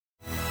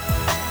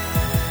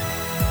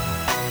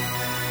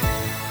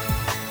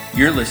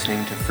You're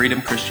listening to Freedom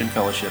Christian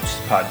Fellowship's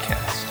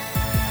podcast.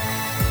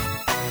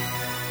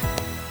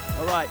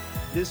 All right,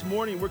 this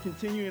morning we're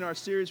continuing our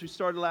series we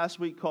started last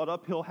week called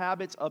Uphill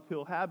Habits.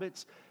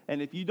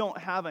 And if you don't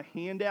have a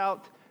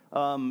handout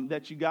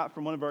that you got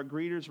from one of our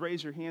greeters,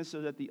 raise your hand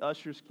so that the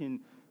ushers can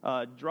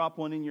drop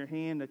one in your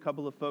hand. A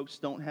couple of folks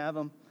don't have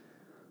them.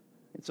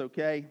 It's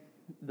okay.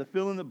 The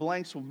fill in the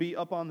blanks will be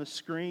up on the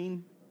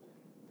screen.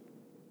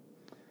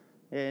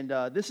 And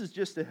this is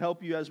just to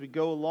help you as we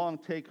go along,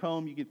 take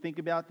home. You can think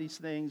about these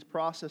things,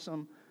 process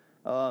them.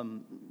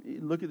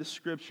 Look at the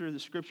scripture. The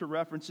scripture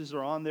references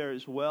are on there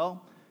as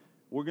well.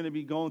 We're going to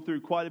be going through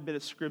quite a bit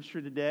of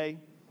scripture today,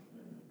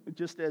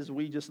 just as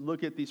we just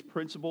look at these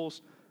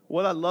principles.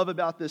 What I love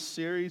about this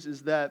series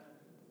is that,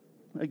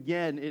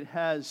 again, it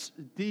has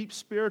deep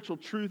spiritual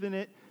truth in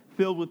it,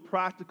 filled with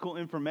practical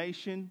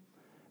information.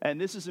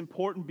 And this is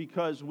important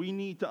because we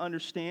need to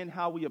understand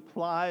how we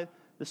apply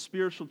the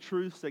spiritual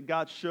truths that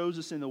God shows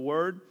us in the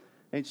Word.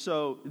 And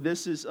so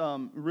this is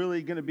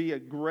really going to be a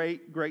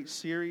great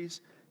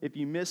series. If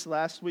you missed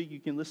last week,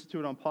 you can listen to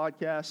it on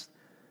podcast.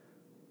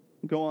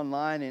 Go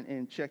online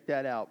and check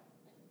that out.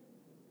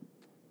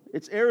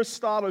 It's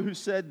Aristotle who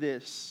said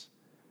this: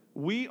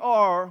 we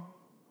are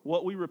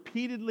what we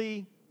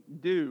repeatedly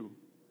do.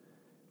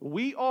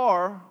 We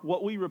are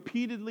what we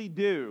repeatedly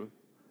do.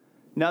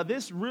 Now,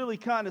 this really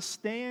kind of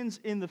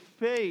stands in the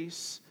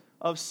face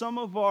of some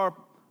of our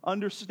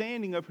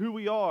understanding of who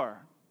we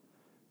are,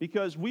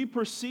 because we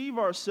perceive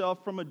ourselves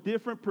from a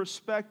different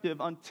perspective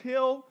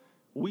until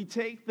we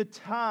take the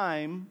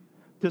time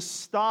to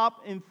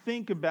stop and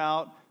think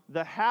about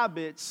the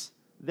habits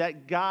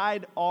that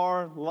guide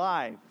our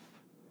life.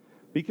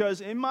 Because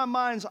in my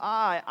mind's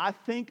eye, I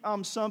think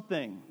I'm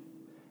something.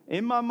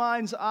 In my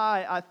mind's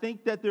eye, I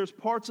think that there's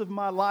parts of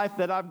my life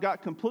that I've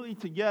got completely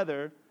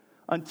together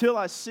until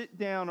I sit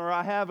down or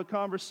I have a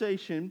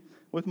conversation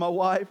with my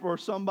wife or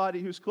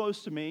somebody who's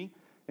close to me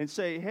and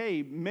say,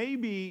 hey,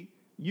 maybe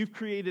you've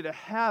created a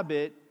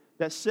habit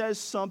that says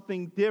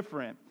something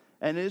different.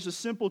 And it is a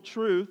simple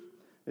truth,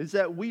 is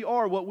that we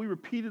are what we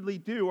repeatedly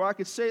do. Or I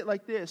could say it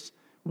like this: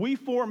 we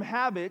form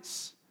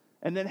habits,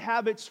 and then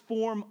habits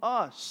form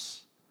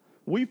us.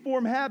 We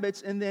form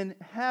habits, and then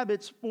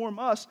habits form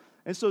us.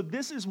 And so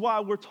this is why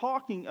we're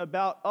talking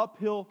about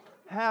uphill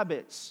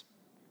habits.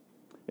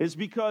 Is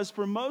because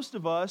for most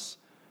of us,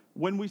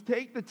 when we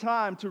take the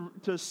time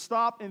to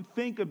stop and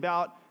think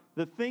about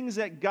the things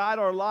that guide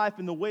our life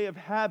in the way of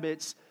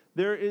habits,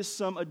 there is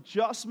some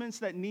adjustments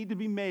that need to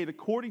be made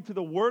according to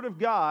the Word of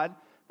God,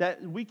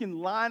 that we can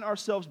line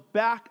ourselves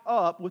back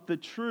up with the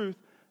truth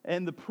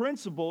and the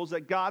principles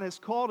that God has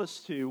called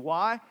us to.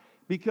 Why?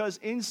 Because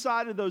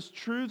inside of those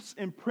truths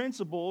and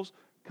principles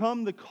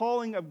come the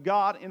calling of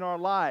God in our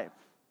life.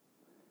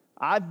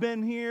 I've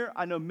been here.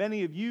 I know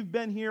many of you have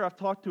been here. I've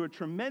talked to a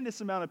tremendous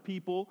amount of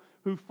people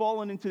who've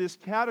fallen into this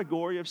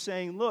category of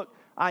saying, look,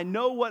 I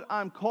know what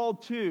I'm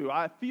called to.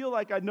 I feel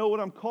like I know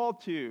what I'm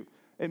called to.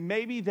 And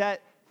maybe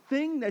that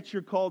thing that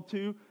you're called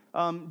to,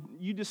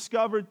 you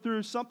discovered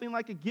through something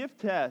like a gift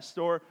test,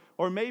 or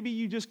maybe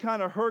you just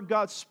kind of heard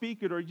God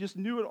speak it, or you just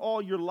knew it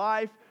all your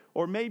life,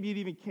 or maybe it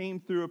even came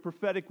through a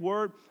prophetic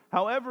word.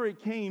 However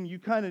it came, you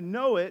kind of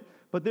know it,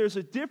 but there's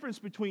a difference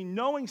between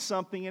knowing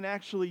something and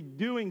actually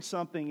doing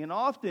something. And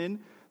often,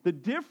 the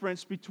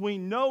difference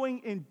between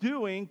knowing and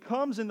doing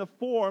comes in the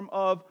form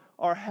of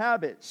our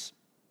habits,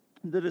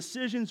 the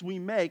decisions we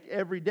make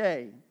every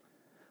day.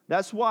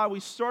 That's why we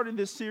started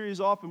this series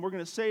off, and we're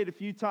going to say it a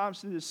few times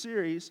through this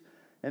series,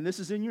 and this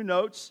is in your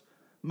notes.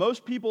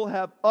 Most people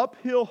have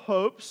uphill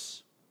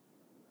hopes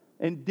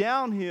and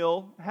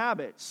downhill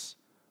habits.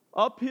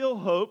 Uphill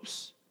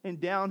hopes and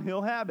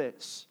downhill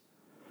habits.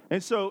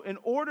 And so in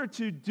order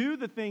to do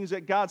the things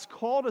that God's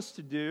called us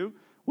to do,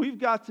 we've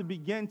got to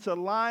begin to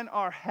line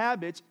our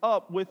habits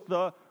up with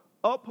the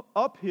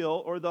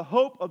uphill or the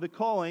hope of the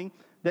calling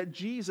that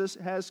Jesus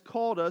has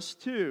called us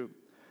to.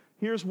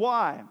 Here's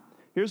why.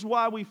 Here's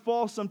why we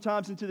fall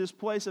sometimes into this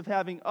place of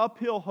having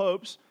uphill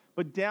hopes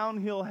but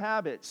downhill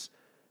habits.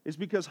 Is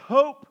because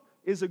hope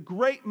is a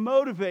great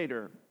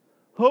motivator.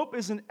 Hope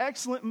is an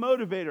excellent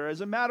motivator.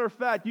 As a matter of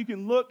fact, you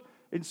can look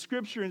in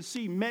Scripture and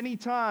see many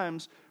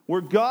times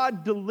where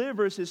God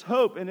delivers His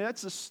hope, and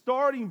that's a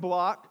starting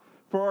block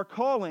for our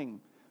calling.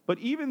 But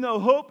even though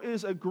hope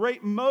is a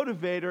great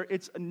motivator,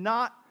 it's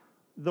not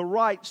the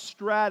right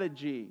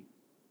strategy.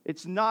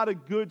 It's not a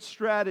good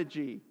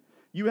strategy.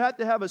 You have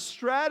to have a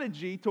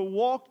strategy to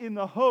walk in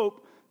the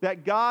hope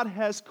that God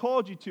has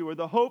called you to, or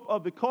the hope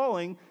of the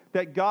calling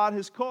that God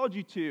has called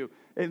you to.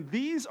 And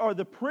these are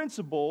the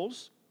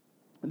principles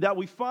that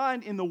we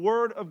find in the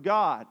Word of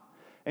God.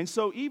 And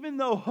so even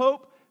though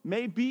hope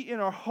may be in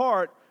our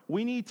heart,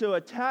 we need to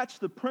attach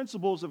the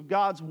principles of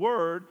God's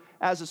Word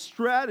as a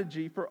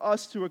strategy for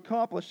us to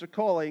accomplish the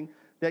calling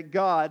that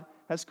God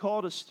has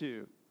called us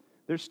to.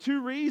 There's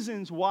two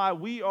reasons why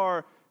we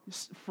are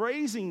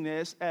phrasing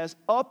this as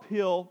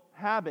uphill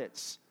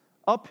habits.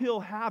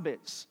 Uphill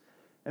habits.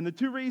 And the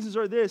two reasons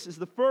are this, is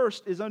the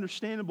first is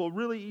understandable,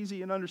 really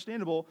easy and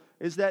understandable,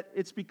 is that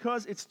it's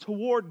because it's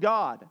toward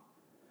God.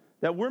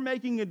 that we're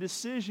making a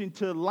decision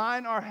to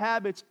line our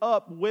habits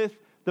up with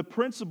the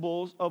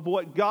principles of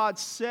what God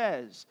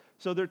says.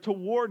 So they're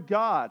toward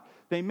God.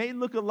 They may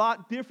look a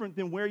lot different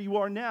than where you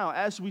are now.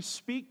 As we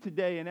speak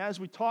today and as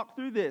we talk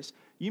through this,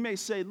 you may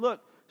say,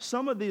 look,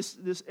 some of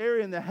this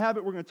area in the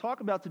habit we're going to talk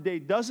about today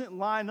doesn't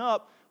line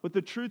up with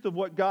the truth of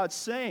what God's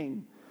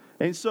saying.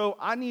 And so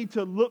I need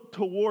to look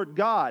toward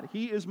God.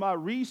 He is my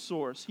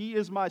resource. He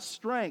is my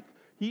strength.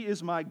 He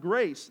is my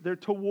grace. They're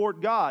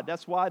toward God.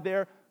 That's why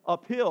they're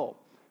uphill.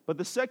 But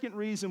the second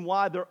reason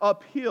why they're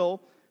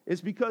uphill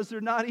is because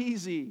they're not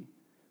easy.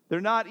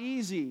 They're not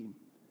easy.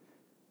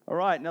 All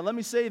right, now let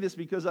me say this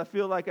because I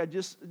feel like I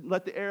just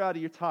let the air out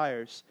of your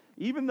tires.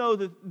 Even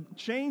though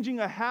changing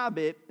a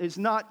habit is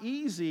not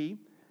easy,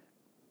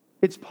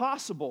 it's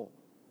possible.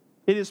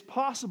 It is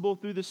possible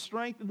through the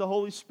strength of the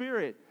Holy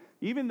Spirit.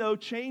 Even though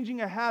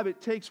changing a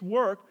habit takes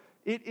work,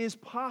 it is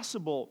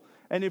possible.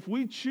 And if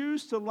we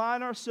choose to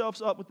line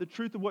ourselves up with the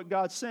truth of what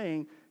God's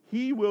saying,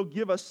 He will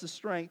give us the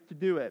strength to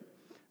do it.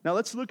 Now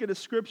let's look at a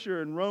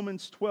scripture in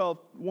Romans 12,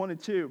 1 and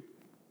 2.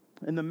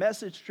 In the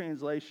Message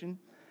translation.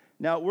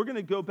 Now we're going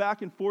to go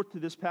back and forth to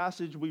this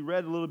passage. We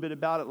read a little bit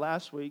about it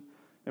last week.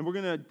 And we're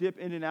going to dip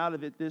in and out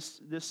of it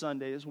this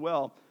Sunday as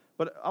well.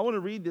 But I want to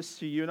read this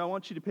to you, and I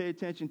want you to pay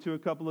attention to a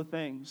couple of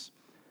things.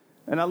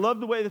 And I love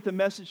the way that the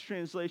Message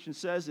translation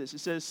says this. It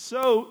says,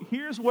 so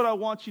here's what I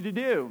want you to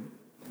do.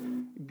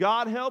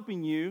 God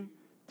helping you,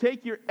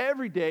 take your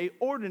everyday,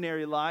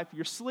 ordinary life.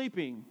 You're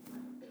sleeping,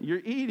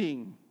 you're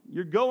eating,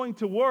 you're going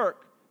to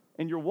work,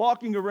 and you're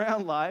walking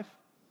around life,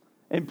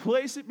 and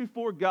place it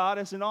before God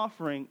as an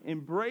offering.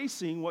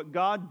 Embracing what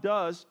God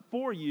does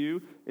for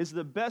you is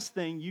the best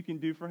thing you can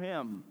do for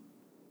Him.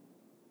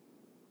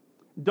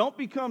 Don't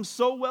become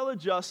so well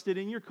adjusted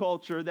in your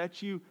culture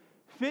that you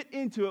fit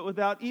into it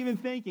without even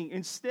thinking.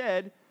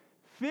 Instead,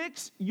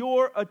 fix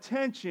your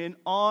attention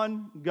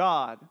on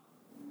God.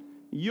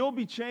 You'll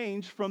be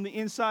changed from the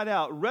inside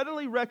out.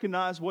 Readily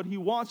recognize what He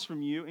wants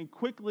from you and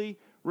quickly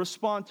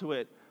respond to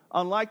it.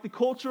 Unlike the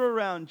culture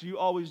around you,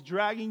 always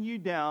dragging you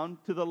down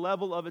to the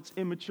level of its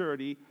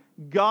immaturity,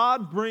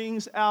 God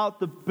brings out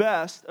the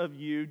best of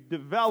you,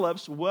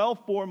 develops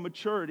well-formed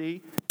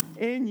maturity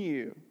in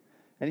you.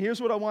 And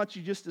here's what I want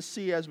you just to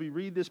see as we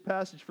read this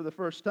passage for the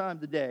first time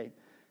today,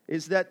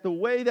 is that the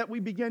way that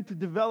we begin to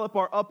develop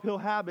our uphill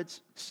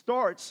habits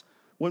starts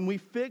when we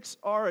fix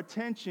our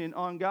attention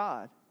on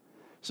God.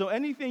 So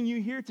anything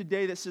you hear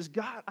today that says,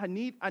 God, I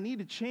need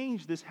to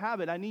change this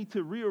habit, I need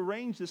to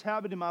rearrange this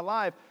habit in my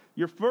life,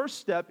 your first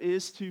step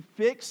is to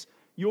fix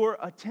your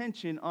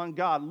attention on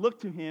God.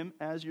 Look to Him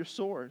as your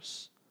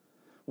source.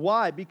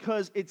 Why?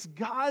 Because it's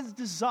God's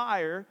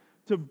desire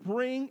to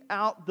bring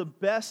out the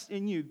best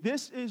in you.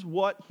 This is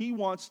what He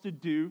wants to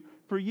do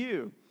for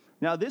you.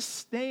 Now, this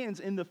stands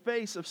in the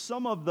face of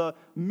some of the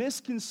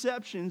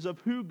misconceptions of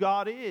who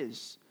God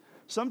is.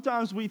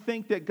 Sometimes we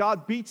think that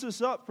God beats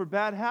us up for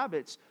bad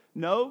habits.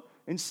 No,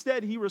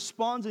 instead, He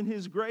responds in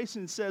His grace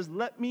and says,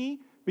 let me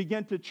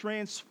begin to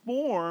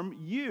transform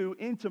you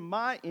into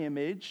my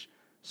image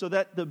so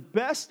that the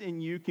best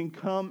in you can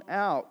come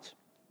out,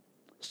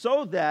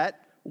 so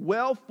that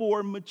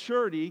well-formed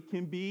maturity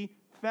can be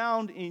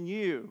found in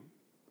you.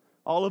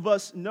 All of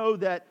us know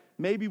that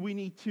maybe we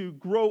need to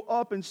grow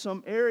up in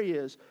some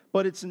areas,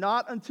 but it's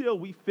not until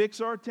we fix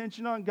our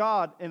attention on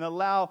God and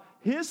allow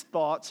His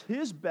thoughts,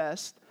 His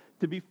best,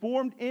 to be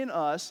formed in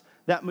us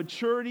that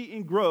maturity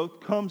and growth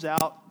comes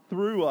out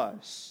through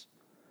us.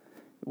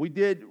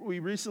 We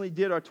recently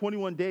did our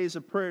 21 days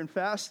of prayer and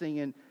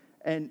fasting,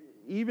 and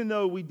even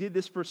though we did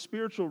this for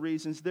spiritual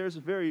reasons, there's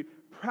a very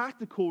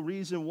practical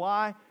reason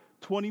why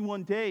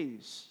 21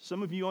 days.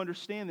 Some of you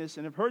understand this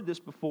and have heard this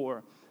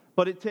before,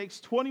 but it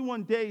takes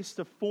 21 days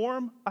to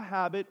form a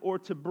habit or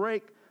to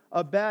break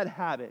a bad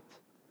habit.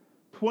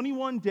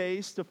 21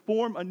 days to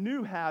form a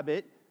new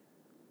habit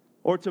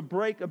or to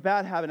break a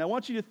bad habit. And I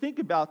want you to think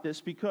about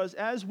this, because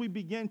as we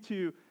begin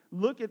to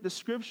look at the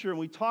Scripture and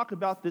we talk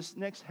about this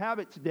next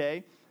habit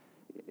today,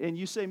 and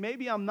you say,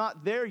 maybe I'm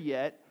not there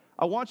yet,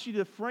 I want you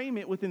to frame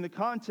it within the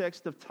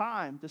context of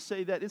time, to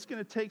say that it's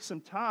going to take some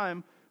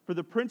time for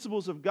the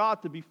principles of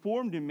God to be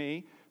formed in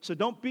me. So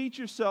don't beat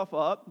yourself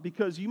up,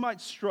 because you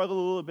might struggle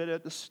a little bit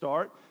at the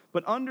start,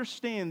 but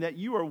understand that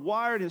you are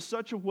wired in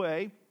such a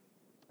way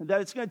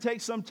that it's going to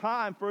take some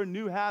time for a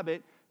new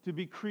habit to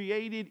be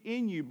created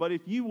in you. But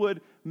if you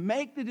would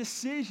make the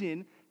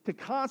decision to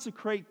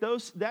consecrate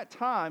that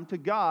time to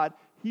God,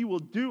 He will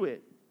do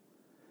it.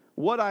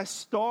 What I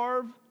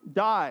starve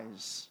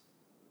dies,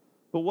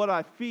 but what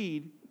I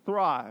feed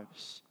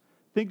thrives.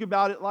 Think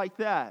about it like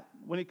that.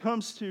 When it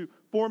comes to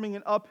forming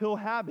an uphill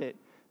habit,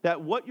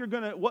 that what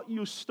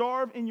you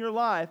starve in your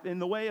life in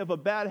the way of a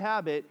bad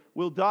habit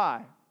will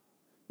die.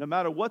 No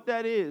matter what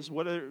that is,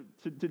 whether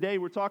today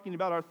we're talking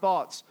about our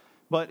thoughts,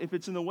 but if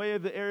it's in the way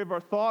of the area of our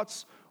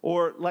thoughts,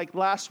 or like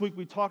last week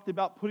we talked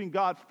about putting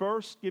God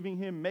first,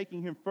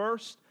 making Him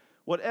first,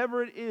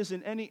 whatever it is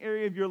in any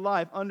area of your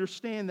life,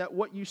 understand that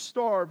what you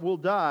starve will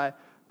die,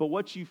 but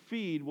what you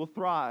feed will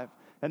thrive.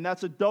 And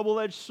that's a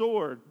double-edged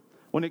sword.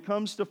 When it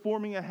comes to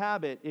forming a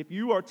habit, if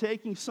you are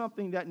taking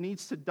something that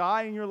needs to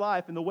die in your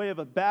life in the way of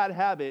a bad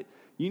habit,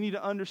 you need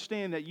to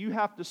understand that you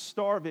have to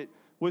starve it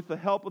with the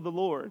help of the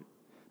Lord.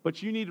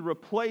 But you need to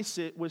replace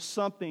it with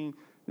something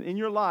in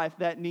your life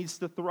that needs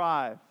to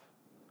thrive.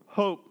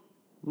 Hope,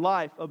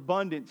 life,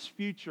 abundance,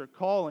 future,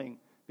 calling,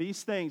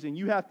 these things. And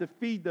you have to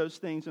feed those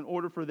things in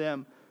order for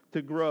them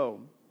to grow.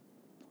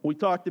 We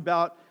talked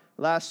about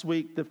last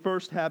week, the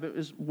first habit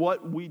is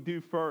what we do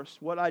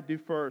first, what I do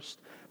first.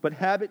 But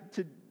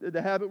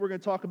the habit we're going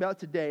to talk about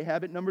today,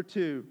 habit number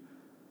 2,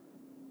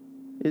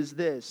 is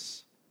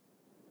this: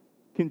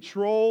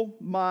 control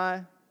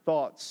my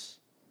thoughts.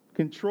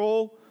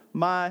 Control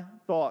my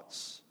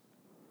thoughts.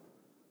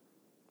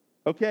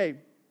 Okay,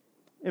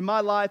 in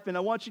my life, and I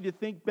want you to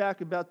think back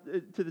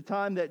to the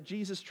time that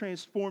Jesus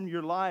transformed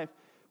your life.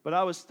 But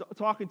I was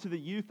talking to the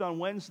youth on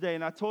Wednesday,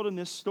 and I told them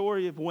this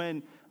story of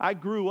when I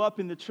grew up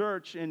in the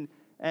church, and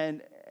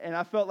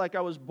I felt like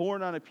I was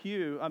born on a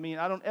pew. I mean,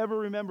 I don't ever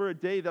remember a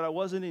day that I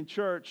wasn't in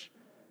church,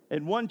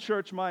 in one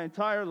church my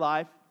entire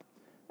life.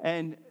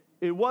 And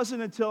it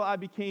wasn't until I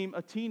became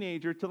a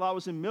teenager, till I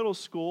was in middle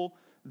school,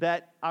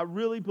 that I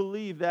really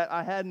believed that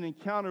I had an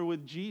encounter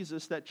with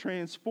Jesus that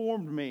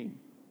transformed me.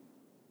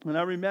 And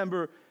I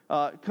remember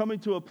coming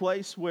to a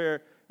place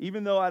where,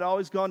 even though I'd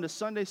always gone to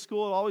Sunday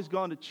school, I'd always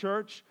gone to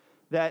church,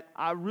 that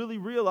I really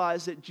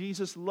realized that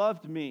Jesus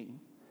loved me.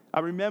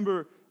 I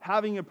remember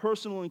having a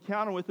personal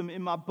encounter with him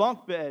in my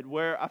bunk bed,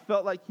 where I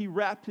felt like he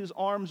wrapped his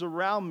arms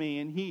around me,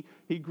 and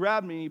he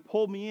grabbed me and he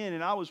pulled me in,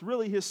 and I was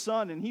really his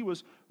son, and he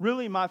was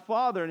really my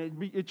father,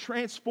 and it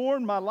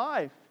transformed my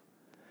life.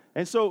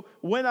 And so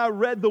when I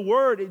read the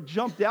Word, it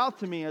jumped out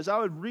to me as I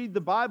would read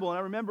the Bible. And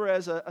I remember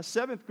as a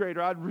 7th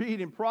grader, I'd read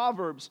in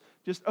Proverbs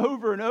just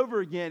over and over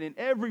again, and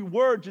every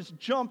word just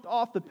jumped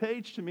off the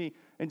page to me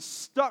and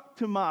stuck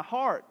to my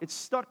heart. It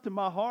stuck to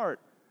my heart.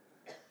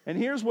 And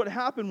here's what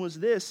happened was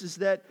this, is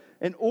that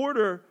in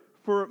order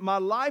for my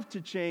life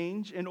to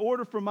change, in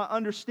order for my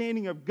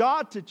understanding of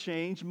God to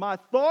change, my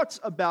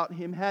thoughts about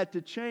Him had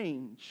to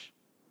change.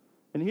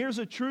 And here's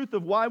the truth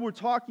of why we're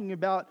talking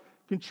about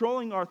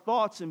controlling our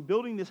thoughts and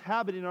building this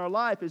habit in our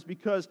life, is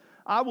because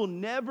I will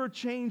never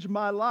change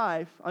my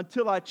life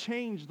until I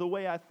change the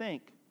way I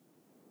think.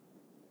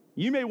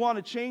 You may want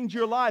to change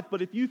your life,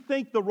 but if you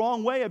think the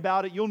wrong way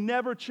about it, you'll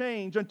never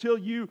change until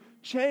you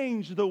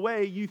change the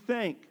way you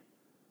think.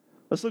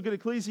 Let's look at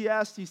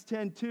Ecclesiastes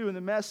 10:2 in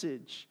the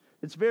Message.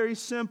 It's very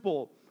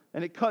simple,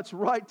 and it cuts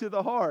right to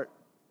the heart.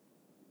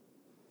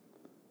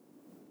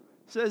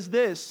 It says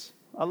this.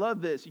 I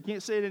love this. You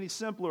can't say it any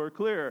simpler or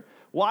clearer.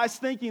 Wise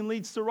thinking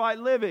leads to right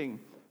living.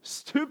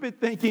 Stupid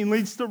thinking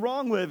leads to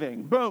wrong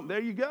living. Boom, there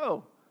you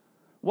go.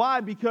 Why?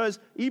 Because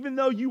even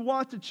though you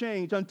want to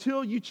change,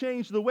 until you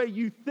change the way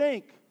you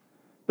think,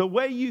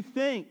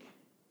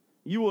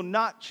 you will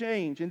not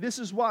change. And this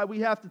is why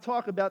we have to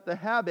talk about the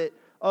habit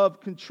of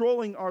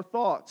controlling our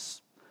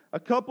thoughts. A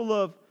couple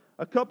of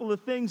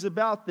things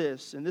about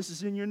this, and this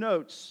is in your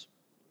notes.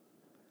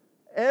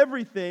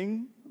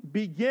 Everything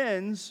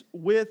begins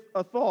with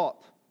a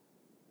thought.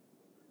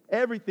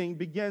 Everything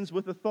begins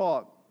with a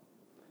thought.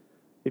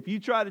 If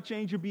you try to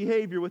change your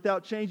behavior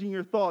without changing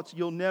your thoughts,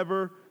 you'll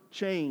never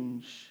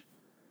change.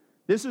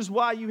 This is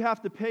why you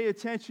have to pay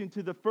attention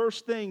to the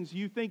first things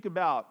you think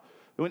about.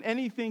 When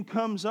anything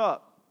comes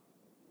up,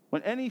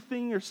 when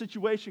anything or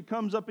situation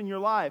comes up in your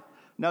life,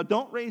 now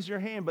don't raise your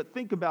hand, but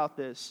think about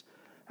this.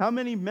 How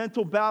many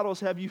mental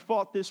battles have you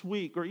fought this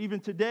week or even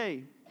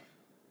today?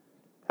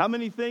 How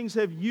many things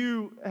have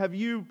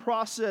you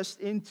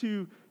processed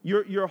into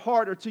your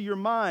heart or to your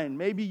mind?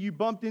 Maybe you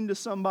bumped into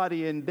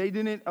somebody and they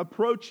didn't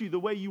approach you the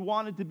way you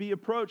wanted to be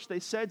approached. They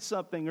said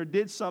something or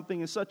did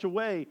something in such a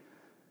way,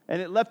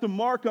 and it left a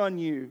mark on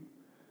you.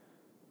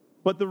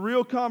 But the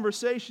real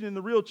conversation and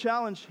the real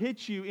challenge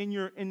hits you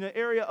in the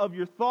area of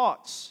your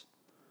thoughts.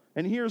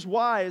 And here's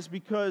why, is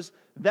because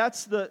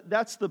that's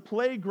the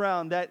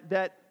playground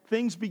that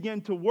things begin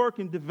to work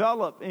and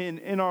develop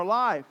in our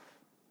life.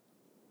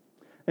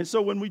 And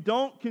so when we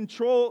don't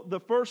control the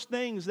first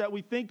things that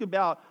we think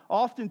about,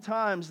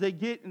 oftentimes they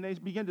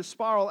begin to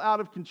spiral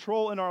out of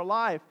control in our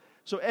life.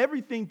 So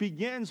everything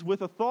begins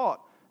with a thought.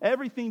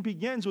 Everything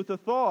begins with a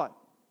thought.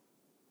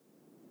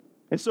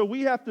 And so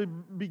we have to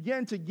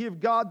begin to give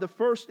God the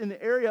first in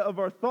the area of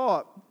our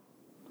thought.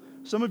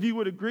 Some of you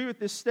would agree with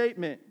this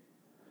statement.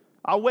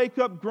 I wake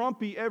up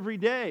grumpy every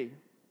day.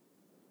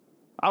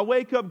 I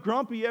wake up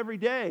grumpy every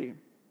day.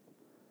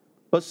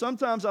 But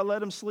sometimes I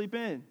let him sleep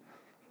in.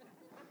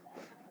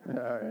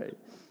 All right.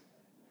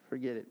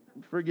 Forget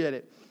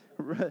it.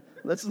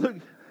 Let's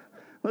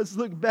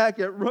look back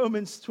at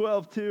Romans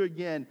 12:2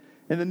 again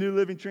in the New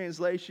Living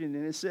Translation,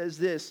 and it says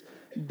this: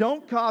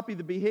 don't copy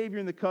the behavior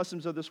and the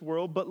customs of this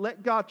world, but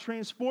let God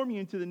transform you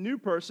into the new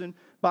person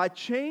by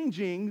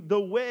changing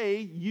the way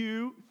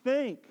you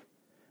think.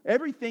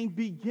 Everything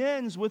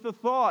begins with a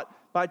thought.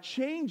 By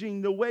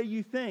changing the way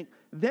you think,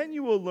 then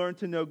you will learn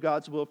to know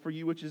God's will for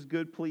you, which is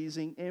good,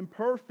 pleasing, and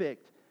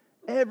perfect.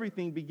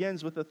 Everything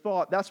begins with a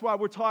thought. That's why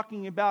we're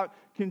talking about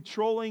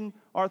controlling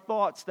our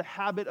thoughts, the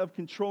habit of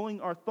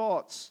controlling our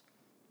thoughts.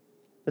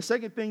 The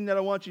second thing that I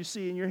want you to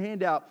see in your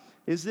handout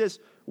is this.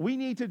 We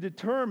need to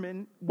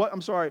determine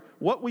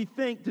what we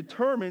think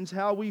determines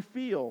how we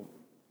feel.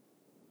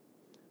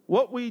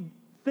 What we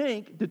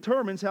think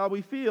determines how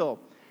we feel.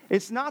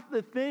 It's not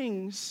the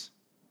things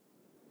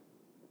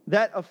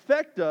that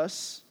affect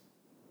us,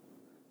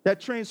 that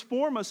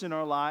transform us in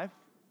our life.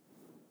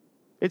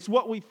 It's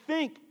what we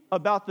think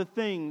about the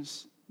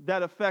things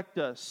that affect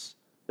us,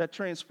 that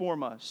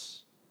transform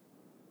us.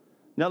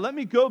 Now let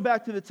me go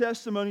back to the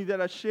testimony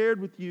that I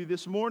shared with you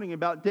this morning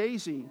about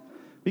Daisy,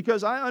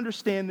 because I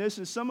understand this,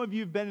 and some of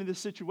you have been in this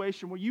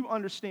situation where you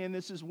understand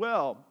this as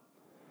well,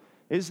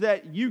 is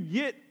that you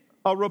get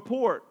a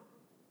report,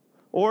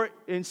 or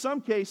in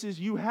some cases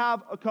you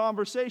have a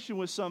conversation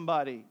with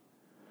somebody,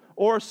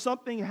 or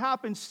something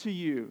happens to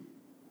you.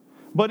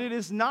 But it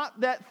is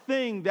not that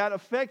thing that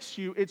affects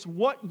you, it's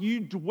what you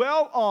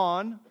dwell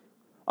on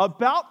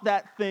about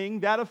that thing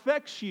that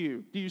affects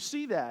you. Do you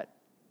see that?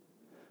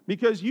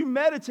 Because you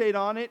meditate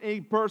on it,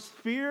 it births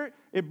fear,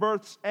 it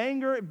births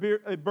anger,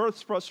 it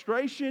births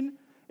frustration,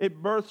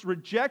 it births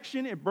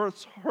rejection, it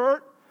births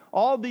hurt,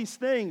 all these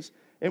things.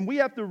 And we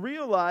have to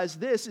realize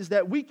this, is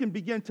that we can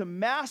begin to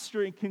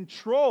master and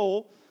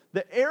control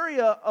the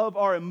area of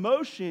our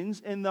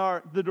emotions and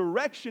the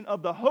direction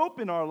of the hope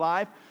in our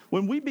life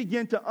when we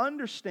begin to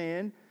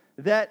understand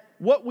that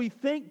what we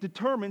think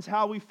determines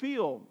how we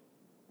feel.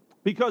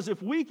 Because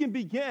if we can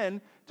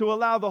begin to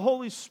allow the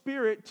Holy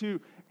Spirit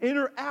to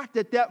interact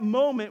at that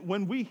moment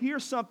when we hear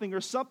something or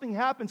something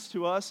happens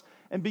to us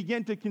and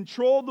begin to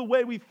control the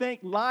way we think,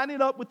 line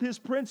it up with His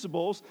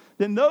principles,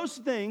 then those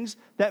things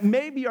that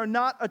maybe are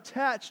not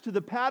attached to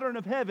the pattern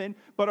of heaven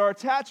but are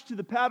attached to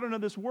the pattern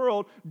of this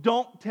world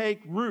don't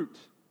take root.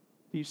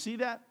 Do you see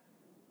that?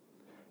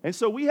 And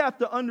so we have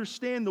to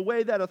understand the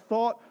way that a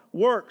thought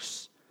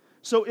works.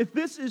 So if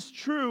this is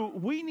true,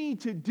 we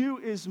need to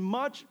do as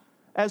much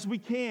as we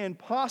can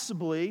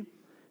possibly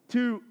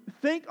to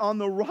think on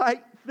the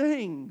right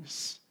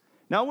things.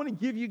 Now I want to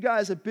give you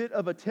guys a bit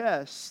of a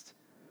test,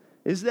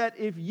 is that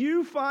if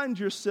you find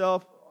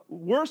yourself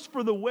worse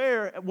for the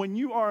wear when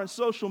you are on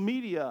social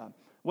media,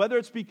 whether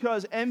it's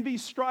because envy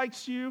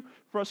strikes you,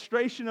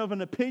 frustration of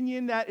an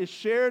opinion that is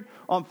shared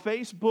on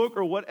Facebook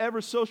or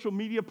whatever social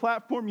media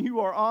platform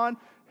you are on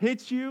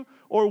hits you,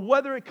 or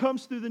whether it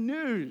comes through the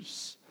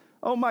news.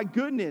 Oh my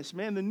goodness,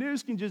 man, the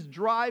news can just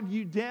drive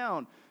you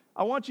down.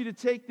 I want you to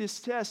take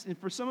this test, and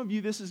for some of you,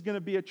 this is going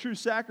to be a true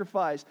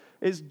sacrifice,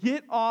 is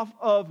get off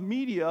of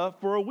media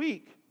for a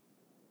week.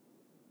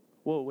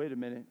 Whoa, wait a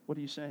minute. What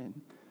are you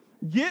saying?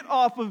 Get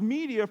off of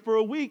media for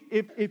a week.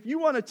 If you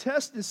want to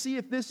test to see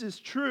if this is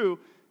true,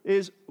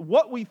 is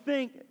what we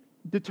think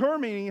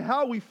determining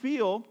how we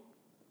feel,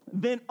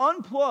 then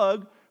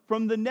unplug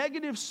from the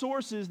negative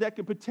sources that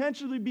could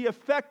potentially be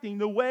affecting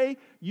the way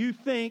you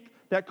think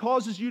that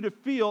causes you to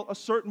feel a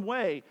certain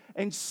way,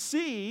 and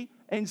see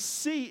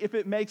if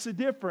it makes a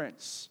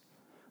difference.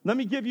 Let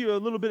me give you a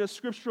little bit of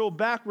scriptural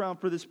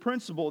background for this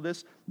principle,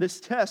 this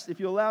test, if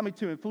you allow me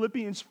to. In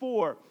Philippians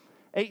 4,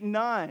 8 and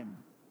 9,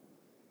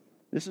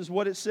 this is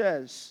what it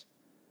says.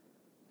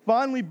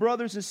 Finally,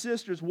 brothers and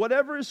sisters,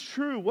 whatever is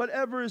true,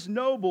 whatever is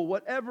noble,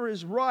 whatever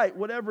is right,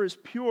 whatever is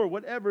pure,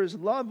 whatever is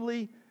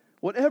lovely,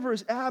 whatever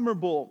is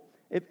admirable,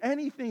 if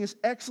anything is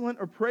excellent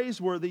or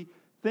praiseworthy,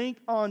 think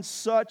on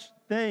such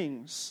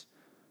things.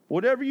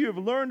 Whatever you have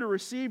learned or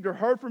received or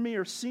heard from me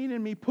or seen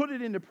in me, put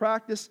it into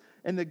practice,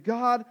 and the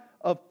God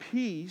of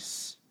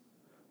peace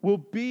will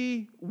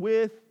be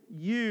with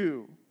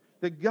you.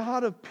 The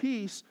God of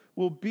peace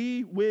will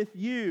be with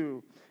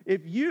you.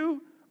 If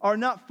you are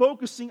not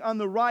focusing on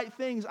the right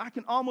things, I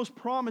can almost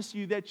promise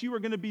you that you are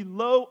going to be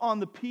low on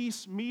the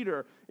peace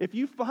meter. If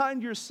you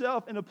find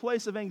yourself in a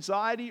place of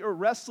anxiety or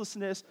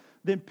restlessness,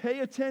 then pay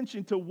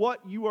attention to what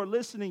you are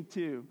listening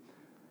to.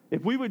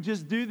 If we would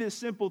just do this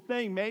simple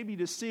thing, maybe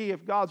to see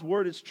if God's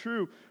word is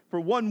true for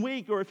 1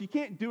 week, or if you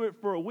can't do it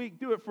for a week,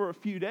 do it for a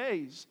few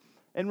days,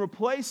 and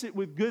replace it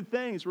with good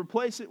things.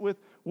 Replace it with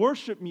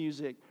worship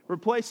music.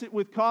 Replace it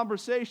with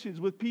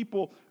conversations with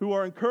people who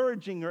are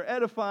encouraging or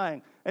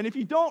edifying. And if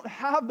you don't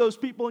have those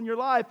people in your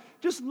life,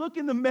 just look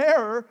in the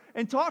mirror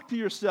and talk to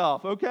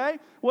yourself, okay?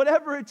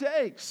 Whatever it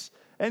takes.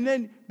 And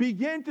then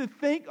begin to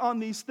think on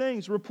these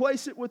things.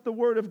 Replace it with the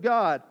Word of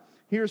God.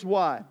 Here's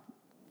why.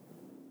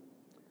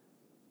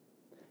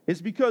 It's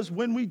because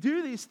when we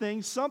do these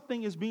things,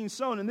 something is being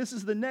sown. And this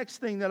is the next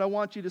thing that I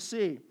want you to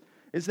see,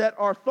 is that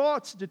our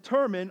thoughts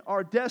determine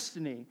our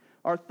destiny.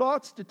 Our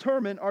thoughts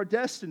determine our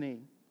destiny.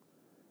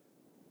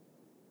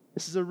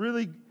 This is a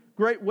really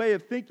great way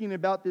of thinking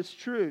about this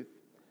truth,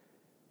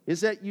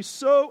 is that you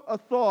sow a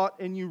thought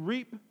and you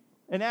reap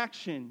an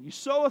action. You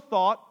sow a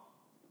thought,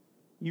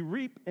 you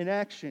reap an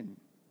action.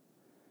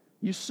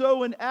 You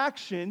sow an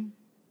action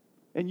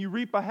and you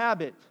reap a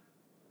habit.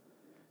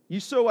 You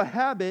sow a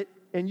habit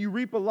and you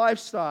reap a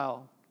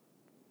lifestyle.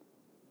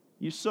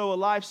 You sow a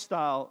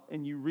lifestyle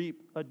and you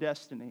reap a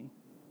destiny.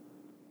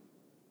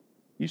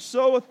 You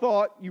sow a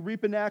thought, you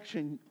reap an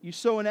action. You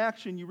sow an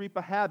action, you reap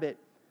a habit.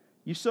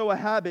 You sow a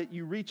habit,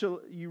 you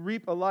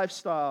reap a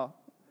lifestyle.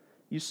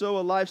 You sow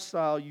a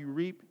lifestyle, you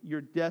reap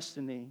your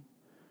destiny.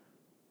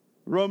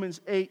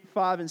 Romans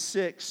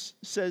 8:5-6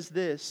 says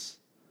this: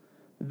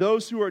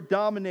 those who are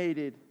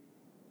dominated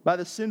by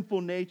the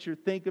sinful nature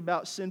think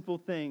about sinful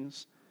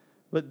things,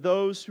 but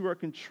those who are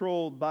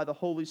controlled by the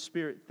Holy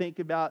Spirit think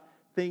about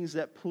things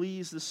that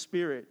please the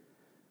Spirit.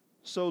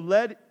 So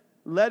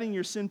letting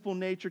your sinful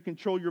nature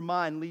control your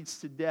mind leads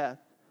to death,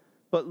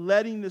 but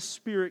letting the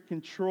Spirit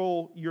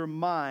control your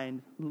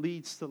mind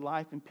leads to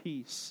life and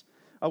peace.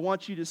 I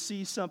want you to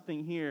see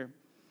something here,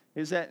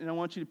 and I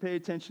want you to pay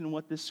attention to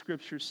what this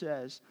scripture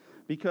says,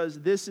 because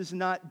this is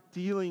not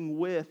dealing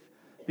with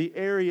the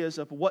areas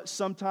of what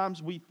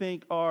sometimes we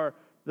think are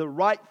the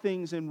right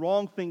things and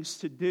wrong things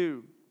to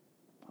do.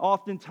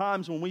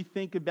 Oftentimes when we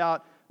think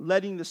about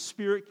letting the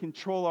Spirit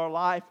control our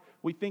life,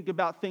 we think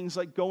about things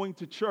like going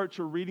to church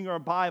or reading our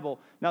Bible.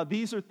 Now,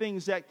 these are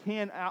things that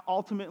can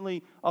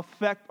ultimately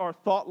affect our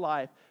thought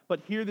life.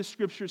 But here the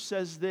scripture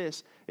says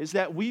this, is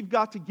that we've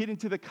got to get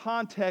into the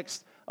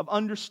context of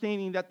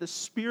understanding that the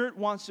Spirit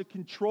wants to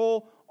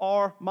control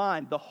our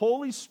mind. The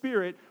Holy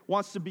Spirit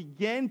wants to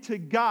begin to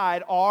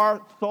guide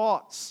our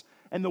thoughts.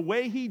 And the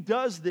way He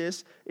does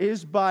this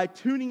is by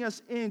tuning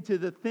us into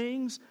the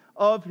things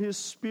of His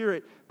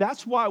Spirit.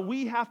 That's why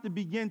we have to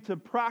begin to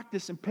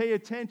practice and pay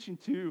attention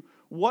to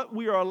what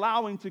we are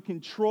allowing to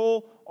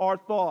control our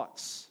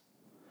thoughts.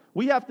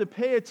 We have to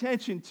pay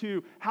attention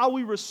to how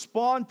we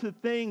respond to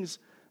things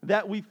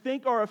that we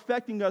think are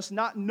affecting us,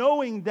 not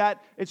knowing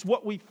that it's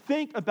what we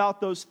think about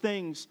those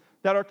things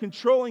that are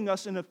controlling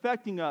us and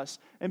affecting us,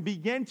 and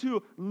begin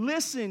to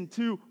listen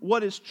to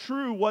what is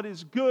true, what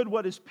is good,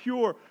 what is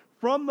pure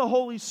from the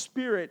Holy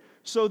Spirit,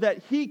 so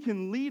that He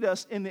can lead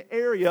us in the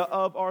area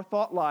of our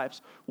thought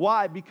lives.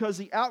 Why? Because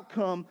the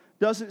outcome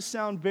doesn't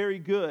sound very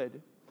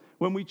good.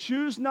 When we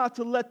choose not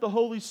to let the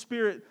Holy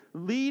Spirit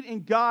lead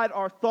and guide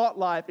our thought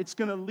life, it's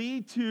going to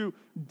lead to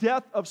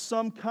death of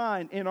some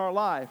kind in our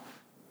life.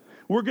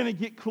 We're going to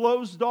get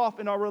closed off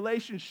in our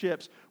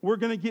relationships. We're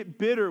going to get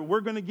bitter.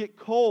 We're going to get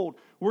cold.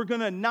 We're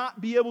going to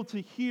not be able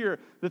to hear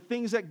the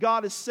things that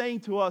God is saying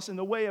to us in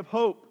the way of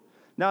hope.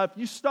 Now, if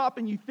you stop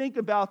and you think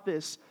about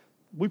this,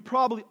 we've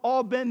probably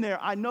all been there.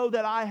 I know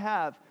that I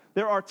have.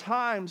 There are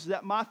times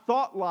that my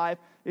thought life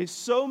is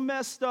so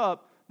messed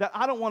up that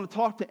I don't want to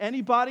talk to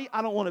anybody.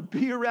 I don't want to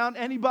be around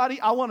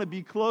anybody. I want to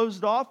be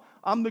closed off.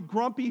 I'm the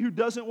grumpy who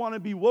doesn't want to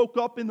be woke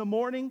up in the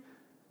morning.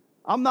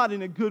 I'm not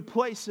in a good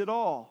place at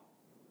all.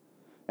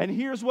 And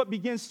here's what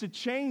begins to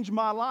change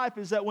my life,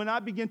 is that when I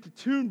begin to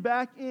tune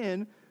back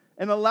in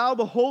and allow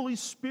the Holy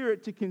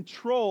Spirit to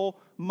control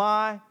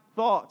my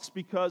thoughts,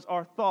 because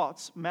our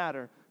thoughts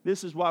matter.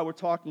 This is why we're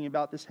talking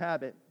about this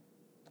habit.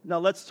 Now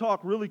let's talk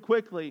really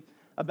quickly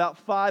about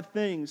 5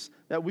 things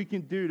that we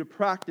can do to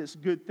practice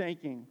good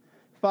thinking.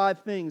 5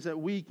 things that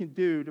we can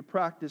do to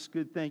practice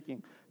good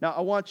thinking. Now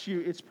I want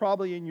you, it's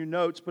probably in your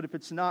notes, but if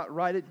it's not,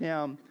 write it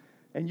down,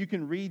 and you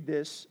can read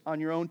this on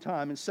your own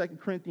time in 2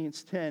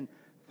 Corinthians 10,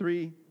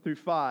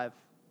 3-5.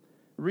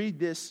 Read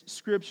this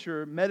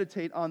scripture,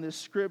 meditate on this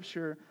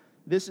scripture.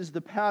 This is the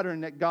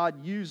pattern that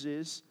God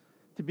uses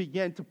to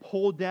begin to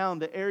pull down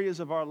the areas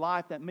of our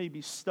life that may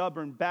be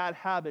stubborn, bad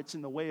habits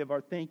in the way of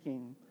our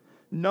thinking.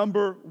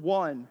 Number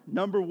one,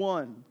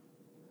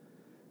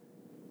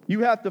 you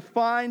have to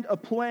find a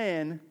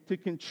plan to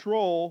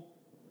control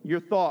your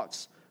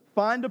thoughts.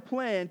 Find a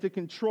plan to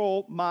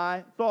control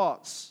my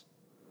thoughts.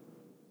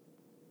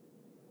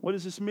 What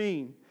does this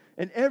mean?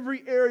 In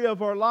every area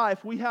of our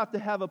life, we have to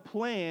have a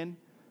plan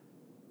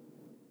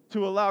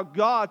to allow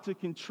God to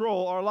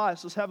control our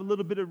lives. Let's have a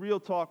little bit of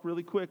real talk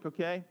really quick,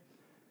 okay?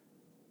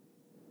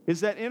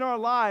 Is that in our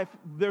life,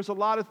 there's a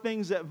lot of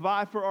things that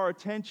vie for our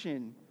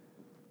attention.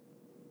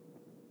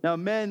 Now,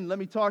 men, let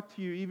me talk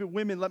to you. Even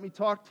women, let me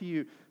talk to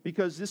you.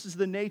 Because this is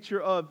the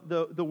nature of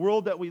the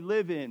world that we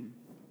live in.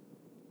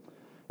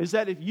 Is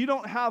that if you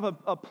don't have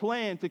a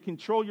plan to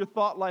control your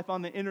thought life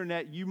on the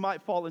internet, you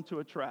might fall into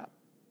a trap.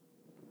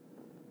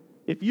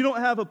 If you don't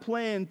have a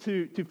plan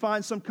to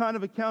find some kind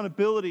of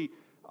accountability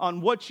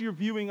on what you're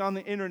viewing on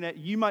the internet,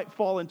 you might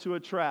fall into a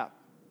trap.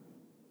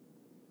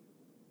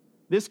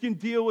 This can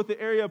deal with the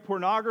area of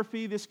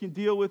pornography. This can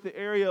deal with the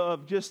area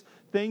of just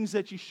things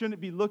that you shouldn't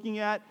be looking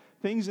at,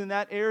 things in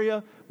that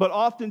area. But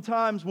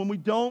oftentimes when we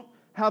don't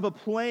have a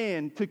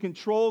plan to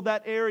control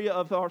that area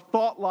of our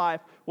thought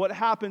life, what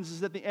happens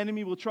is that the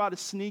enemy will try to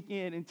sneak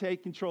in and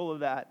take control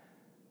of that.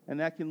 And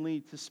that can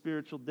lead to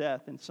spiritual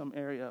death in some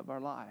area of our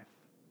life.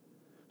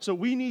 So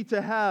we need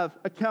to have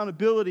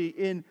accountability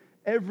in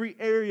every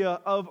area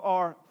of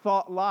our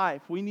thought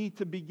life. We need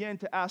to begin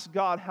to ask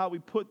God how we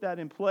put that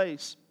in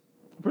place.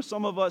 For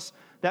some of us,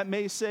 that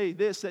may say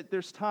this, that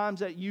there's times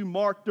that you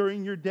mark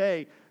during your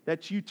day,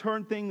 that you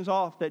turn things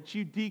off, that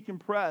you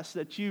decompress,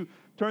 that you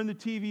turn the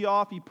TV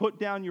off, you put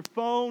down your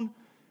phone.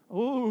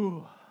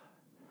 Ooh.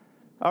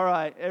 All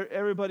right,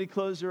 everybody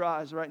close your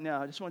eyes right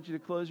now. I just want you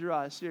to close your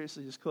eyes.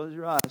 Seriously, just close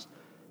your eyes.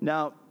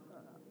 Now,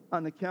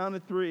 on the count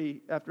of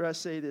 3, after I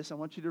say this, I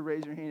want you to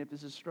raise your hand if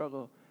this is a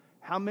struggle.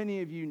 How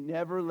many of you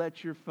never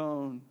let your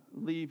phone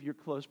leave your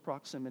close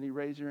proximity?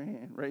 Raise your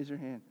hand. Raise your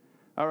hand.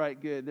 All right,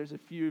 good. There's a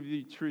few of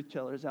you truth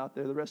tellers out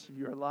there. The rest of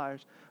you are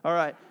liars. All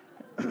right,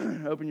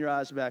 open your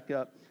eyes back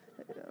up.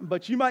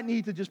 But you might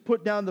need to just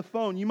put down the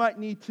phone. You might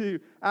need to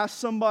ask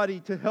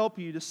somebody to help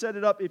you, to set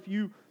it up. If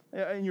you,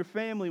 in your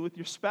family, with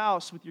your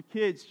spouse, with your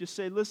kids, just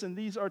say, listen,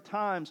 these are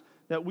times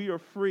that we are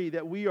free,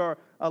 that we are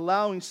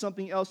allowing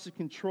something else to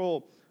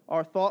control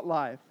our thought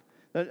life.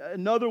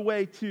 Another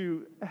way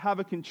to have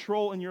a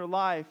control in your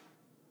life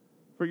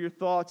for your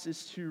thoughts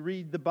is to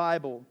read the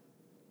Bible.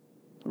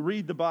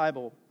 Read the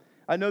Bible.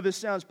 I know this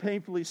sounds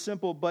painfully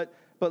simple, but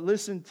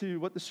listen to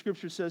what the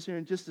Scripture says here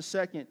in just a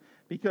second.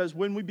 Because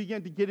when we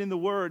begin to get in the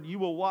Word, you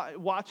will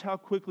watch how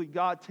quickly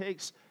God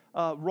takes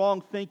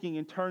wrong thinking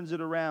and turns it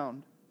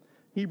around.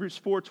 Hebrews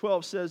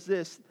 4:12 says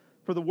this,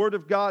 "For the Word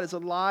of God is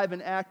alive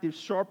and active,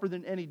 sharper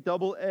than any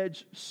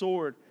double-edged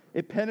sword.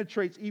 It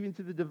penetrates even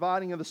to the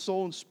dividing of the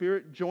soul and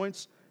spirit,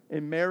 joints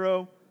and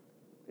marrow.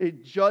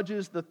 It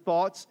judges the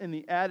thoughts and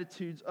the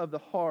attitudes of the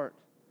heart."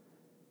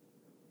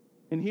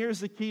 And here's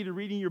the key to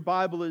reading your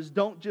Bible is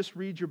don't just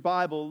read your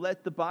Bible,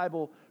 let the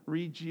Bible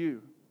read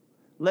you.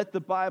 Let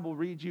the Bible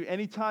read you.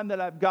 Anytime that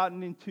I've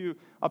gotten into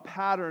a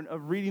pattern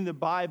of reading the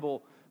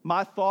Bible,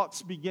 my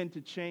thoughts begin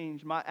to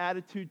change. My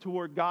attitude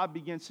toward God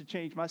begins to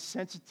change. My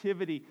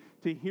sensitivity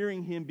to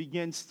hearing Him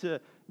begins to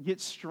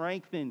get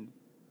strengthened.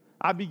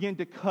 I begin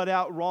to cut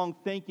out wrong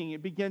thinking.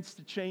 It begins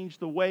to change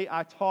the way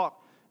I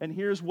talk. And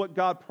here's what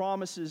God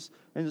promises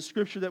in the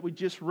Scripture that we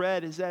just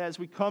read is that as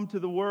we come to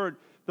the Word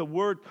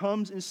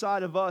comes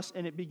inside of us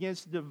and it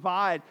begins to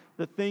divide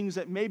the things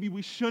that maybe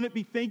we shouldn't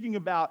be thinking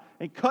about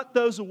and cut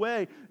those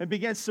away and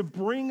begins to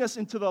bring us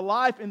into the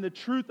life and the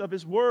truth of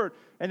His Word.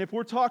 And if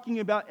we're talking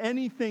about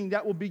anything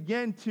that will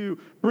begin to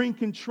bring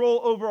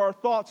control over our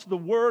thoughts, the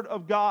Word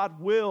of God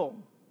will.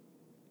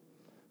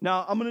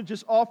 Now, I'm going to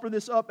just offer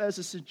this up as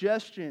a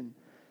suggestion.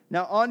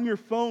 Now, on your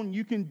phone,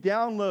 you can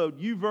download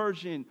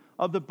YouVersion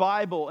of the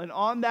Bible. And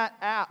on that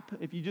app,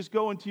 if you just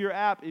go into your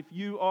app, if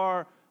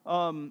you're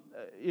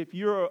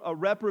a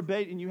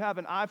reprobate and you have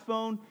an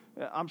iPhone,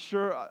 I'm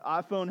sure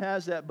iPhone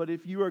has that, but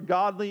if you are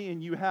godly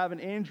and you have an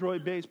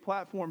Android-based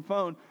platform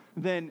phone,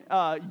 then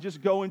you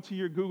just go into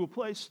your Google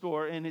Play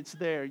Store and it's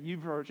there,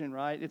 YouVersion,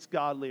 right? It's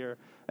godlier.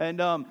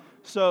 And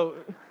so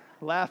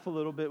laugh a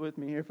little bit with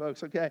me here,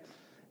 folks, okay?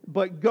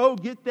 But go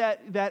get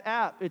that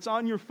app. It's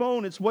on your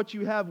phone. It's what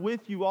you have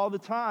with you all the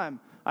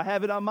time. I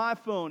have it on my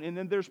phone, and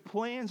then there's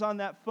plans on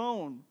that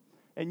phone.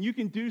 And you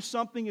can do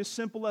something as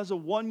simple as a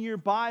 1-year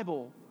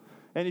Bible.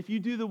 And if you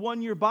do the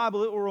 1-year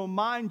Bible, it will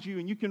remind you,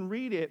 and you can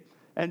read it.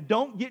 And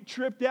don't get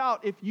tripped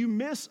out if you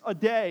miss a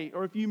day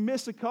or if you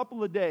miss a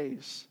couple of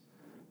days.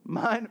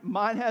 Mine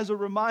has a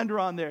reminder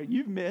on there.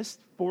 You've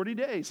missed 40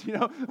 days. You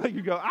know, like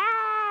you go,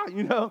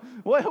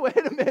 wait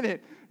a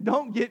minute.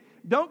 Don't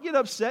get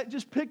upset.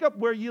 Just pick up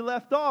where you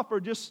left off or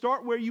just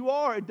start where you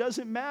are. It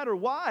doesn't matter.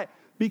 Why?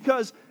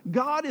 Because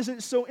God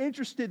isn't so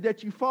interested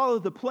that you follow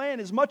the plan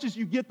as much as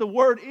you get the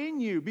Word in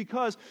you.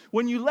 Because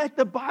when you let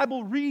the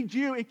Bible read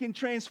you, it can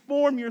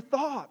transform your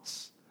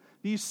thoughts.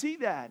 Do you see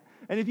that?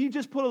 And if you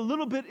just put a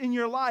little bit in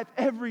your life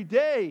every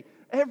day,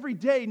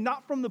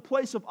 not from the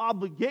place of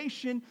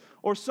obligation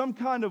or some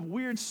kind of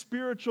weird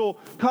spiritual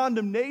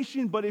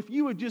condemnation, but if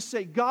you would just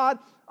say, God,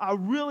 I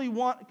really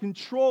want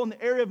control in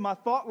the area of my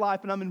thought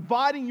life, and I'm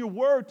inviting your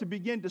Word to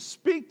begin to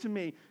speak to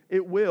me,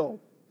 it will.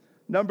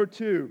 Number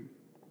 2.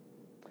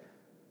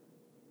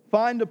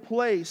 Find a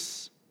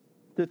place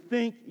to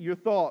think your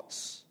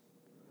thoughts.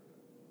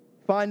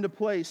 Find a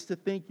place to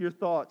think your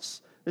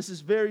thoughts. This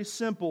is very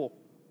simple,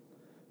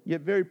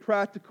 yet very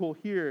practical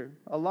here.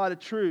 A lot of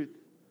truth.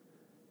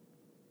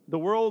 The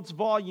world's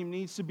volume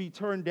needs to be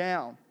turned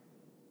down.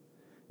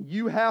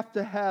 You have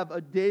to have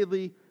a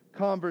daily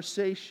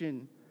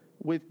conversation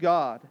with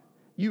God.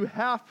 You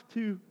have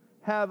to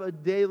have a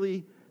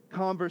daily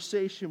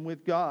conversation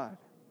with God.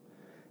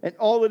 And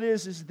all it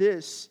is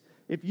this.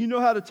 If you know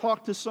how to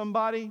talk to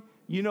somebody,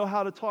 you know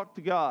how to talk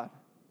to God.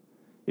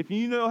 If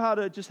you know how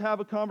to just have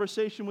a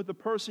conversation with a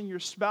person, your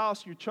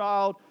spouse, your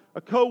child,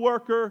 a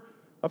coworker,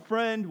 a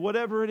friend,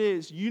 whatever it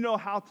is, you know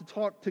how to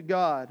talk to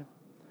God.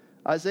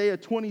 Isaiah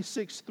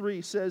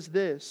 26:3 says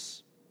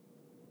this,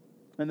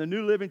 and the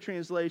New Living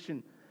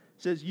Translation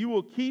says, "You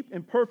will keep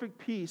in perfect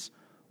peace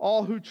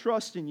all who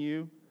trust in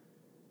you,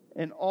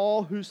 and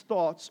all whose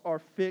thoughts are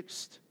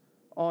fixed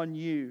on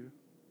you."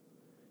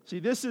 See,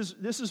 this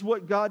is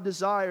what God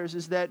desires,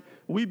 is that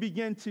we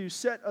begin to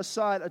set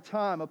aside a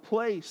time, a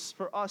place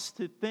for us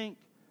to think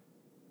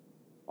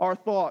our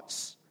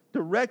thoughts,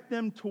 direct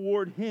them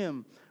toward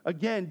Him.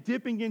 Again,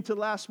 dipping into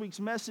last week's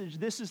message,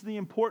 this is the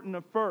important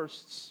of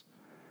firsts.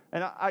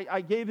 And I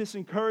gave this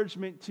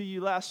encouragement to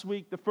you last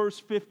week, the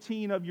first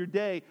 15 of your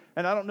day.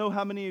 And I don't know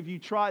how many of you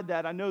tried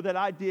that. I know that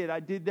I did.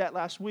 I did that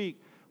last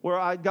week, where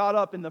I got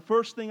up, and the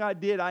first thing I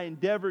did, I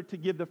endeavored to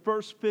give the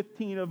first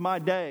 15 of my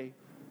day.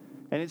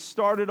 And it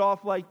started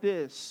off like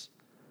this,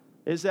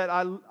 is that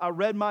I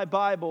read my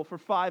Bible for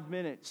 5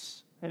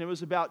 minutes. And it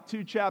was about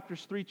 2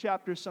 chapters, 3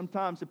 chapters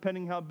sometimes,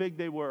 depending how big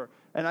they were.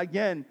 And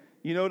again,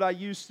 you know what I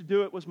used to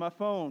do? It was my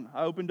phone.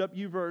 I opened up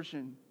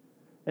YouVersion.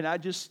 And I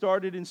just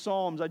started in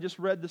Psalms. I just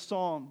read the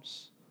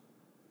Psalms.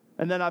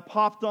 And then I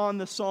popped on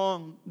the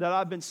song that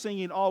I've been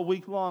singing all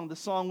week long, the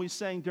song we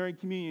sang during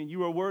communion.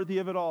 You are worthy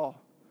of it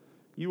all.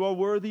 You are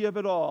worthy of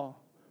it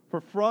all. For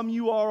from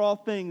you are all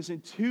things,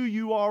 and to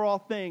you are all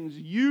things.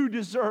 You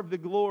deserve the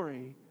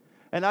glory.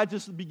 And I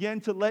just began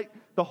to let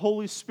the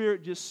Holy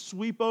Spirit just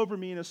sweep over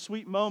me in a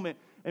sweet moment.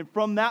 And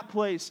from that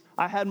place,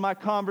 I had my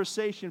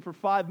conversation for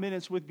 5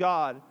 minutes with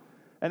God.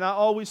 And I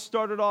always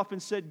started off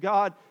and said,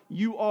 God,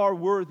 you are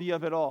worthy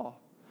of it all.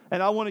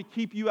 And I want to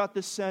keep you at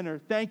the center.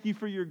 Thank you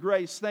for your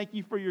grace. Thank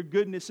you for your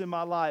goodness in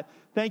my life.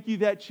 Thank you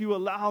that you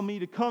allow me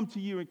to come to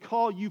you and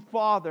call you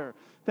Father.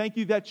 Thank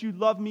you that you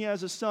love me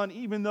as a son,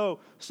 even though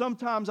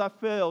sometimes I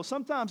fail,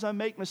 sometimes I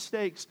make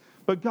mistakes.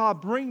 But God,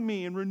 bring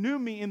me and renew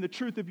me in the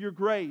truth of your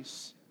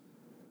grace.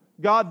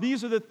 God,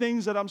 these are the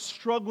things that I'm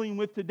struggling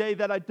with today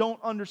that I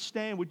don't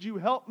understand. Would you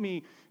help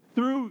me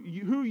through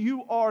who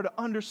you are to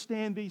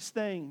understand these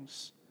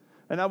things?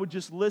 And I would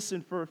just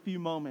listen for a few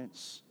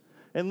moments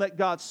and let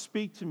God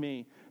speak to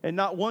me. And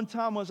not one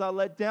time was I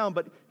let down,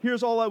 but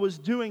here's all I was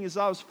doing is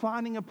I was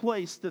finding a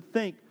place to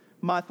think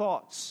my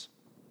thoughts.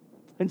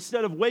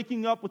 Instead of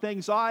waking up with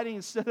anxiety,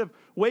 instead of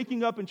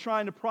waking up and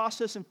trying to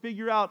process and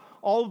figure out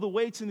all of the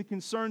weights and the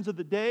concerns of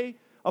the day,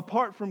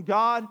 apart from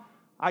God,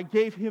 I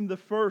gave Him the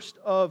first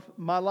of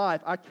my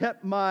life. I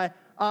kept my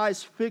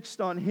eyes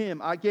fixed on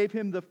Him. I gave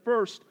Him the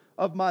first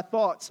of my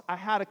thoughts. I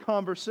had a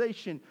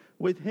conversation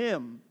with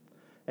Him.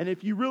 And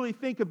if you really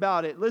think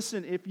about it,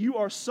 listen, if you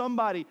are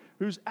somebody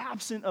who's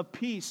absent of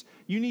peace,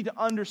 you need to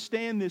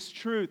understand this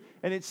truth.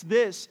 And it's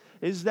this,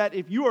 is that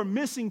if you are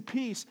missing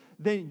peace,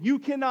 then you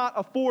cannot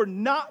afford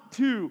not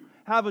to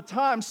have a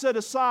time set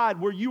aside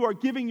where you are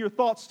giving your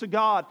thoughts to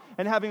God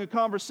and having a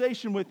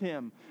conversation with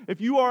Him. If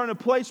you are in a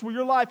place where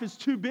your life is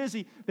too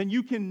busy, then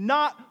you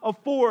cannot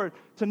afford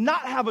to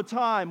not have a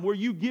time where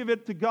you give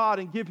it to God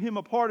and give Him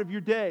a part of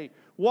your day.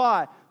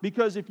 Why?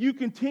 Because if you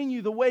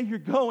continue the way you're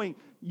going,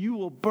 you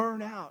will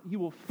burn out. You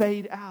will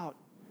fade out.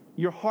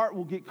 Your heart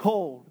will get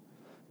cold.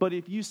 But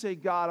if you say,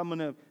 God, I'm going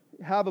to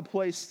have a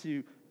place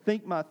to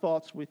think my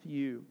thoughts with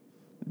you,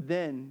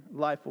 then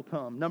life will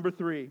come. Number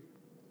 3,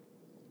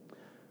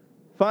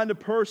 find a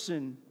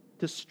person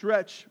to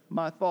stretch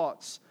my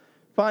thoughts.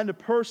 Find a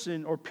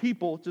person or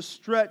people to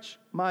stretch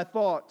my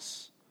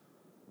thoughts.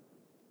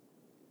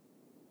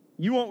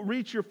 You won't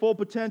reach your full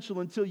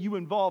potential until you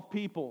involve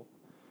people.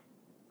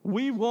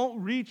 We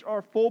won't reach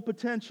our full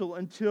potential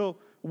until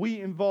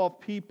we involve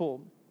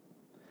people.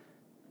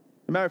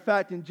 As a matter of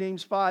fact, in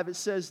James 5, it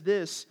says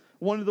this: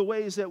 one of the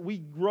ways that we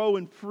grow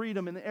in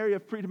freedom, in the area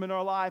of freedom in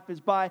our life, is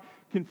by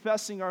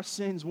confessing our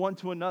sins one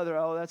to another.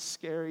 Oh, that's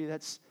scary.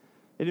 It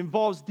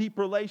involves deep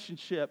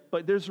relationship.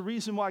 But there's a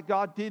reason why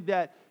God did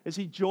that, is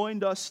He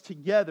joined us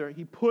together.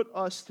 He put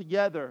us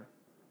together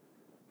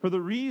for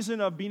the reason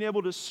of being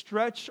able to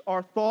stretch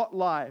our thought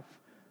life.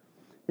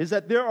 Is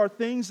that there are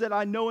things that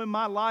I know in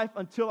my life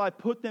until I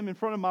put them in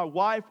front of my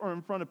wife or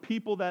in front of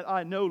people that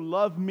I know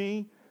love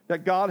me,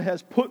 that God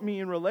has put me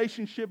in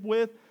relationship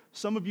with.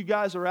 Some of you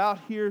guys are out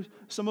here,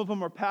 some of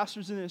them are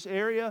pastors in this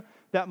area,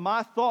 that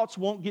my thoughts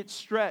won't get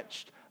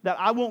stretched, that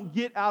I won't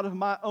get out of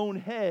my own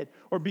head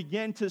or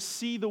begin to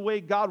see the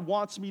way God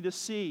wants me to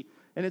see.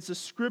 And it's a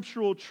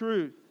scriptural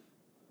truth.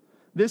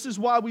 This is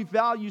why we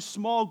value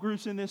small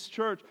groups in this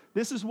church.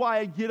 This is why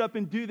I get up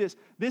and do this.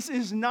 This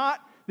is not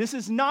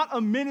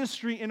a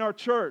ministry in our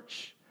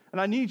church.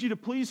 And I need you to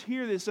please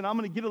hear this, and I'm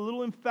going to get a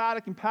little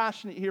emphatic and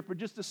passionate here for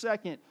just a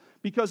second,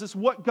 because it's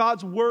what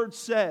God's Word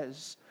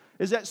says,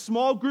 is that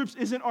small groups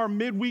isn't our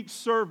midweek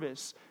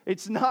service.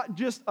 It's not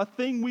just a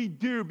thing we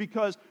do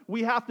because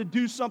we have to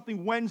do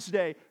something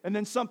Wednesday and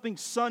then something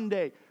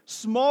Sunday.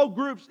 Small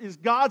groups is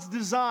God's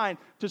design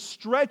to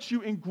stretch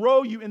you and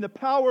grow you in the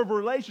power of a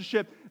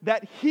relationship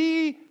that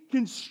He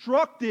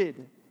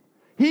constructed.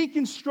 He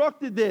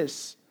constructed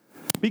this.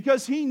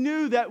 Because He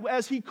knew that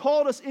as He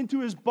called us into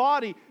His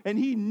body and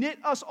He knit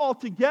us all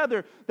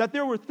together, that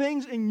there were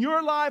things in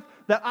your life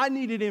that I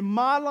needed in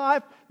my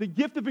life. The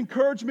gift of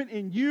encouragement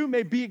in you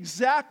may be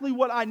exactly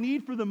what I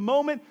need for the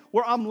moment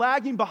where I'm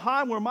lagging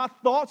behind, where my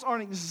thoughts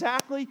aren't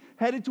exactly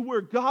headed to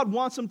where God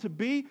wants them to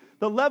be.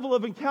 The level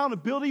of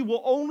accountability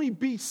will only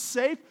be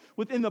safe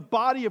within the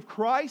body of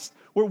Christ,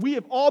 where we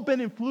have all been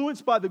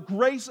influenced by the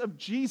grace of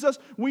Jesus.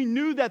 We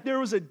knew that there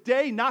was a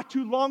day not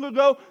too long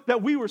ago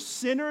that we were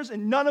sinners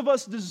and none of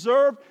us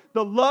deserved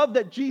the love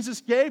that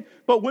Jesus gave.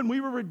 But when we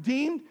were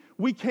redeemed,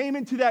 we came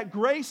into that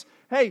grace.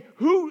 Hey,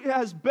 who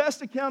has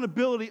best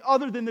accountability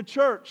other than the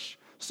church?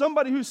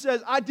 Somebody who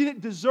says, I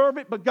didn't deserve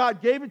it, but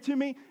God gave it to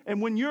me.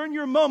 And when you're in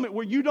your moment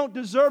where you don't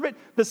deserve it,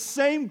 the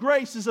same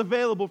grace is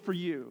available for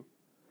you.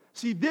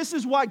 See, this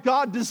is why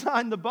God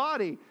designed the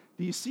body.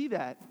 Do you see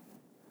that?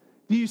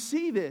 Do you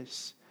see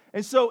this?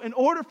 And so in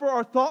order for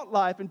our thought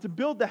life and to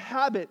build the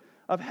habit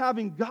of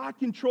having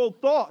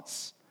God-controlled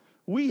thoughts,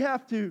 we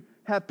have to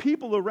have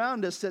people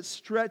around us that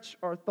stretch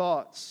our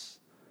thoughts.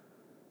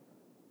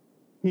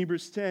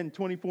 Hebrews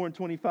 10:24 and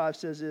 25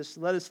 says this: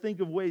 let us think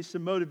of ways to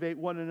motivate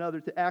one another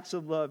to acts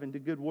of love and to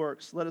good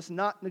works. Let us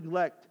not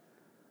neglect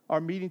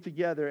our meeting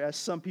together, as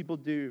some people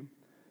do,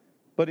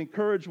 but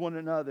encourage one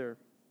another,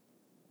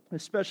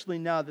 especially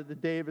now that the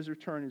day of his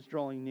return is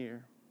drawing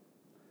near.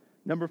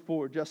 Number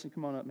 4, Justin,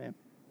 come on up, man.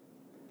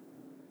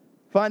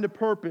 Find a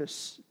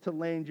purpose to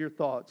land your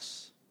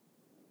thoughts.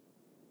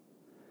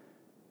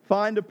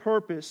 Find a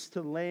purpose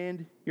to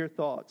land your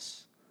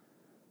thoughts.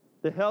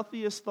 The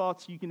healthiest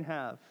thoughts you can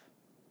have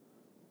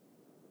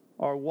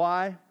are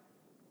why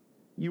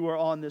you are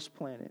on this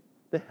planet.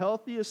 The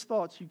healthiest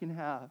thoughts you can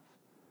have,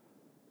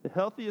 the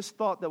healthiest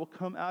thought that will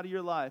come out of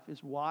your life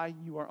is why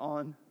you are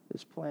on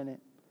this planet.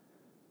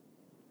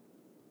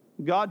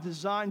 God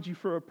designed you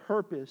for a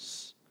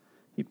purpose.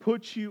 He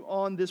put you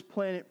on this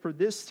planet for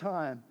this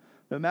time,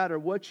 no matter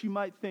what you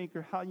might think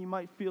or how you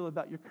might feel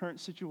about your current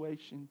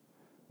situation,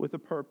 with a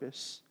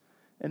purpose.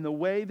 And the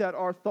way that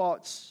our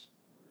thoughts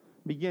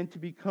begin to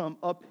become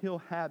uphill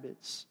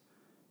habits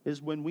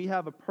is when we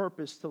have a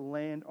purpose to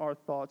land our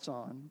thoughts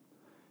on.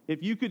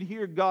 If you could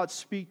hear God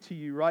speak to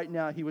you right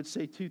now, He would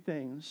say 2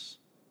 things.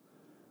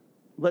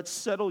 Let's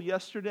settle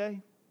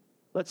yesterday.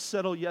 Let's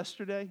settle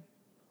yesterday.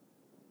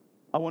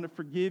 I want to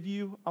forgive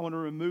you. I want to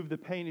remove the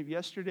pain of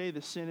yesterday,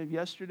 the sin of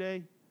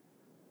yesterday.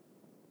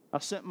 I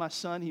sent my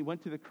son. He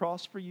went to the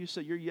cross for you,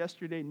 so your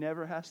yesterday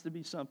never has to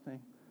be something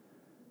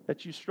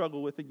that you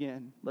struggle with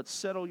again. Let's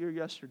settle your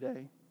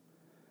yesterday.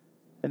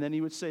 And then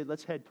He would say,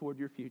 let's head toward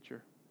your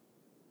future.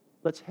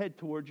 Let's head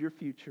toward your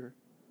future.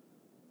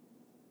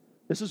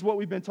 This is what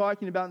we've been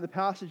talking about in the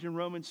passage in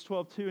Romans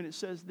 12:2, and it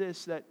says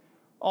this, that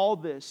all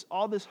this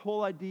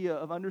whole idea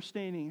of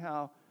understanding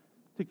how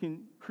to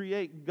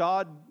create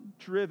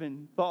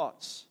God-driven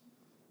thoughts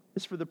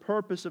is for the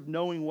purpose of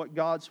knowing what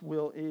God's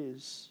will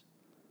is.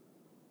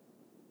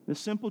 The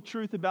simple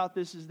truth about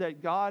this is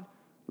that God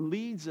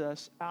leads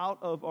us out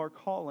of our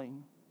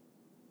calling.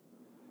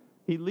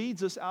 He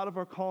leads us out of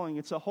our calling.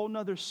 It's a whole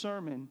nother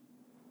sermon.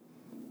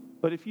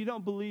 But if you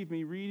don't believe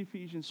me, read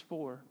Ephesians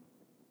 4.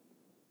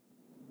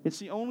 It's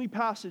the only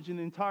passage in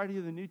the entirety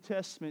of the New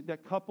Testament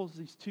that couples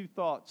these 2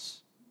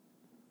 thoughts: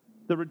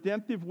 the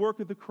redemptive work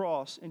of the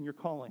cross and your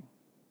calling.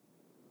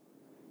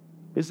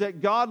 Is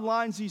that God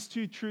lines these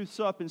 2 truths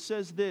up and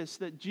says this,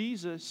 that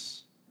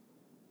Jesus,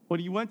 when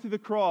He went to the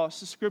cross,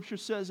 the Scripture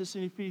says this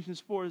in Ephesians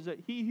 4, is that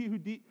he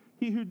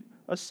who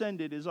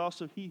ascended is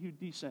also He who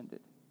descended.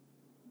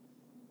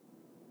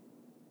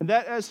 And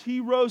that as He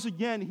rose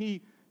again,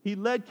 He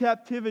led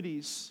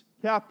captivities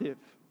captive.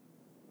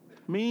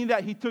 Meaning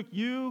that He took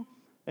you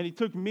and He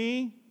took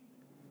me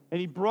and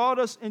He brought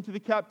us into the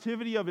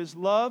captivity of His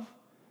love.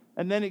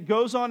 And then it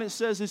goes on, it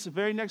says this, the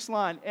very next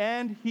line,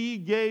 and He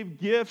gave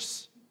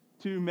gifts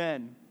to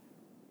men.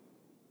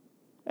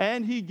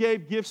 And He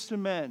gave gifts to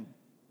men.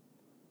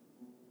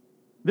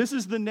 This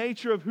is the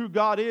nature of who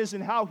God is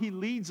and how He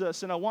leads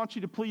us. And I want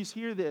you to please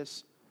hear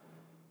this.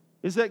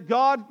 Is that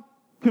God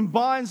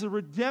combines the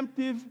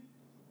redemptive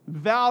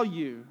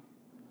value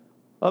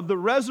of the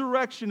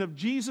resurrection of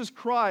Jesus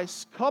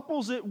Christ,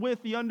 couples it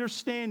with the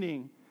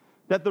understanding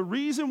that the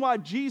reason why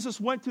Jesus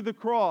went to the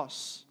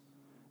cross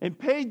and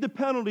paid the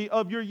penalty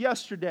of your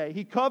yesterday,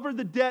 He covered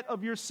the debt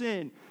of your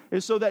sin,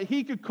 is so that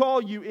He could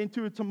call you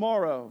into a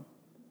tomorrow.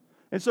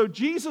 And so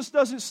Jesus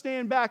doesn't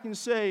stand back and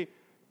say,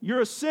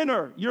 you're a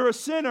sinner, you're a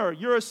sinner,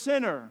 you're a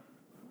sinner.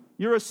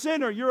 You're a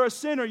sinner, you're a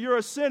sinner, you're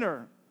a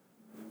sinner.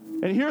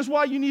 And here's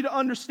why you need to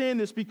understand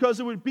this, because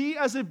it would be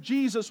as if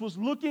Jesus was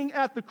looking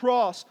at the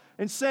cross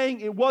and saying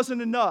it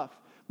wasn't enough.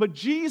 But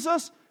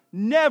Jesus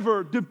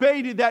never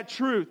debated that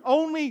truth.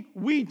 Only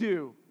we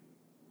do.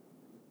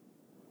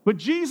 But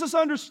Jesus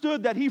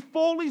understood that He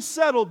fully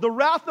settled the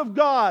wrath of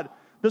God,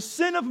 the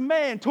sin of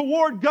man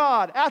toward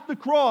God at the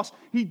cross.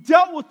 He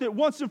dealt with it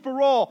once and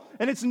for all,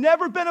 and it's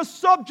never been a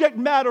subject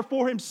matter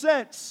for Him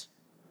since.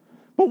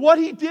 But what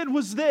He did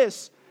was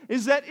this,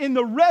 is that in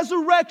the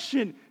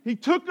resurrection, He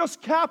took us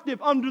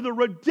captive under the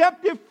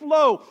redemptive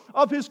flow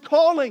of His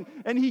calling,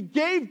 and He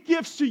gave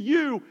gifts to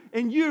you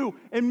and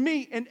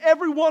me and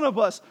every one of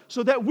us,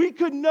 so that we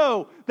could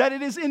know that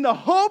it is in the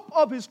hope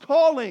of His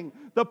calling,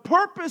 the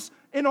purpose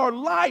in our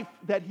life,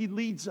 that He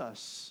leads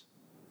us.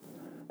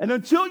 And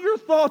until your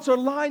thoughts are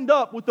lined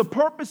up with the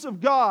purpose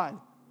of God,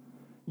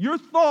 your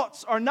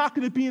thoughts are not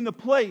going to be in the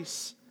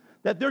place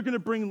that they're going to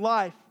bring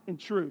life and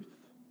truth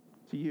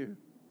to you.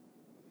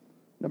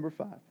 Number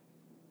 5.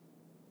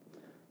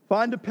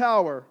 Find a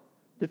power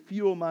to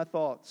fuel my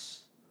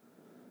thoughts.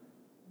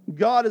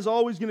 God is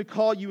always going to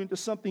call you into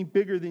something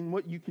bigger than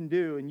what you can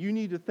do, and you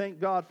need to thank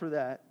God for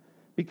that,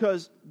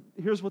 because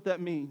here's what that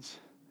means,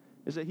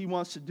 is that He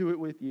wants to do it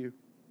with you.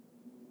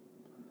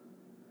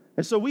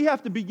 And so we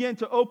have to begin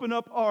to open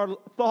up our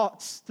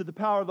thoughts to the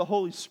power of the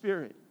Holy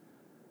Spirit.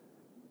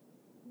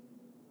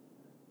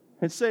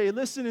 And say,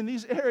 listen, in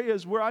these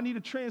areas where I need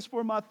to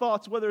transform my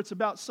thoughts, whether it's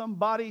about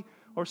somebody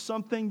or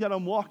something that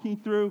I'm walking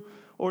through,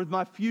 or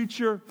my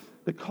future,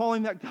 the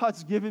calling that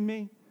God's given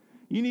me,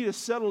 you need to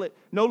settle it.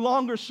 No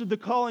longer should the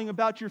calling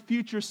about your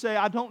future say,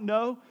 I don't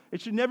know.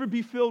 It should never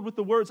be filled with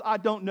the words, I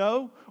don't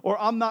know, or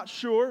I'm not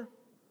sure.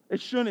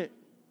 It shouldn't.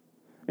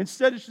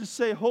 Instead, it should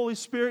say, Holy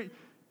Spirit,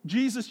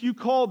 Jesus, you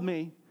called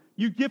me.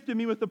 You gifted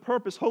me with a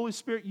purpose. Holy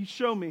Spirit, you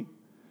show me.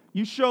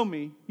 You show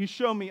me. You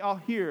show me. I'll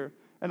hear,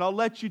 and I'll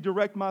let you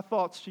direct my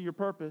thoughts to your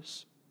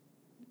purpose.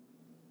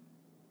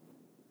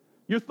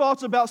 Your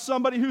thoughts about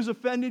somebody who's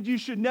offended you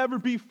should never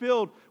be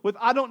filled with,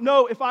 I don't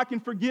know if I can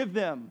forgive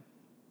them.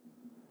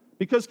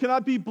 Because can I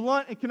be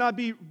blunt and can I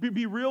be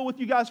real with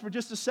you guys for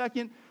just a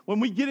second? When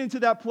we get into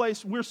that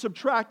place, we're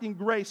subtracting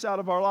grace out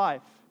of our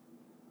life.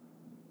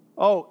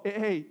 Oh,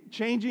 hey,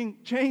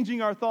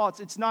 changing our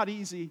thoughts, it's not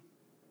easy.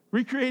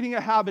 Recreating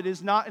a habit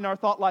is not in our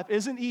thought life.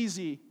 Isn't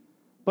easy,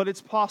 but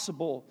it's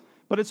possible.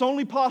 But it's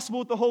only possible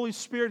with the Holy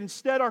Spirit.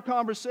 Instead, our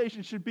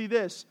conversation should be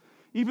this.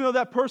 Even though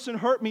that person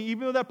hurt me,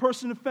 even though that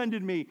person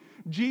offended me,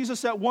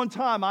 Jesus, at one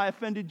time, I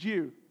offended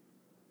you.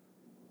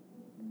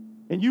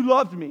 And you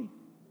loved me.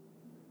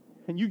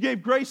 And you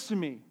gave grace to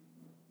me.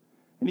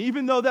 And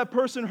even though that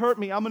person hurt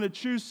me, I'm going to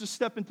choose to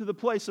step into the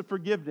place of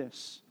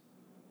forgiveness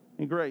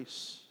and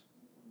grace.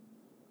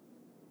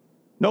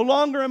 No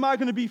longer am I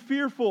going to be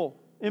fearful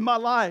in my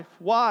life.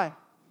 Why?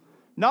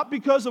 Not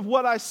because of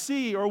what I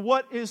see or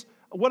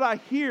what I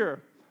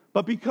hear,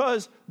 but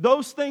because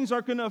those things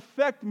aren't going to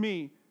affect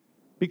me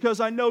because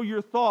I know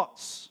your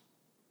thoughts.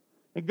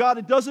 And God,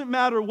 it doesn't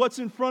matter what's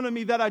in front of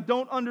me that I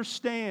don't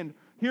understand.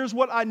 Here's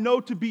what I know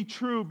to be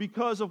true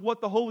because of what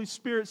the Holy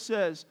Spirit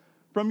says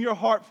from your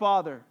heart,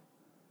 Father,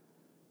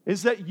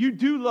 is that you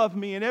do love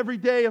me and every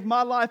day of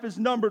my life is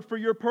numbered for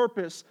your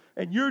purpose,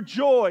 and your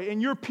joy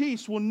and your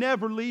peace will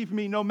never leave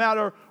me no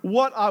matter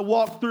what I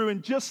walk through.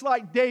 And just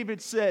like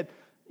David said,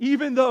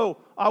 even though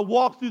I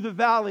walk through the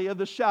valley of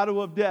the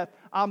shadow of death,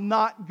 I'm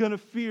not going to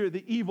fear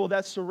the evil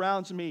that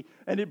surrounds me.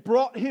 And it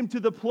brought him to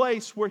the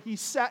place where he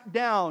sat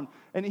down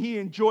and he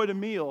enjoyed a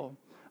meal.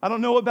 I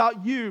don't know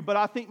about you, but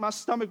I think my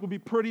stomach would be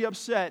pretty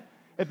upset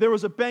if there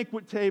was a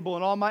banquet table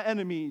and all my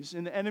enemies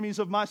and the enemies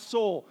of my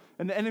soul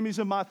and the enemies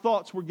of my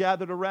thoughts were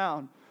gathered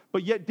around.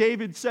 But yet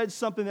David said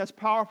something that's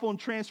powerful and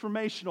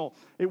transformational.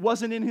 It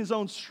wasn't in his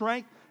own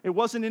strength. It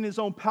wasn't in his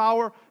own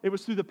power. It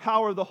was through the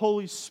power of the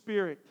Holy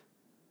Spirit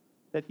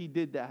that he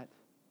did that.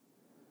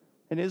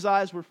 And his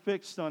eyes were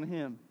fixed on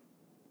him.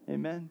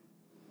 Amen?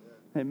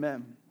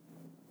 Amen.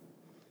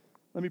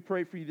 Let me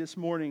pray for you this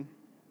morning.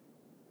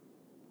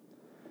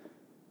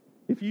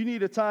 If you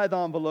need a tithe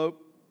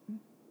envelope,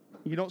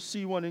 you don't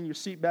see one in your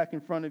seat back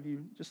in front of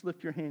you, just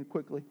lift your hand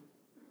quickly.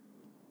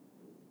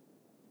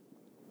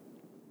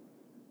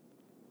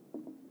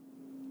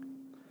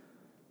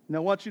 Now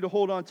I want you to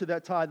hold on to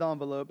that tithe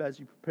envelope as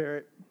you prepare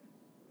it.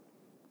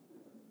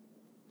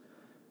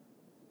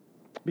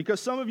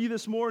 Because some of you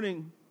this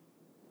morning,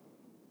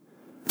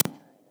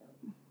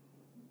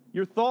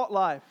 your thought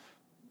life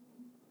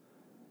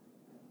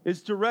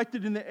is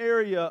directed in the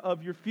area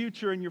of your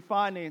future and your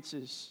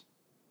finances.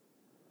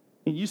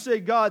 And you say,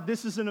 God,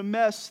 this isn't a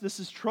mess, this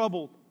is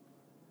troubled.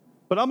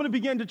 But I'm going to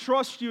begin to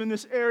trust you in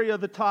this area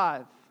of the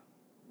tithe.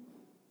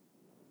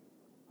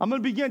 I'm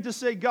going to begin to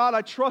say, God,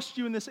 I trust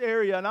you in this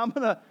area, and I'm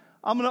going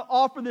to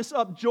offer this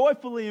up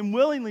joyfully and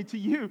willingly to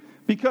you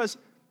because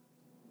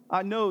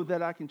I know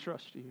that I can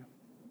trust you.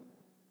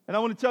 And I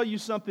want to tell you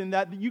something,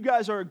 that you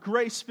guys are a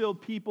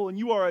grace-filled people, and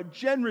you are a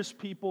generous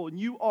people, and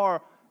you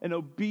are an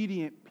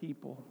obedient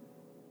people.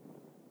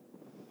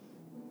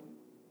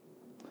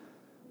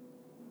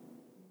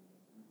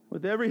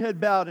 With every head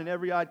bowed and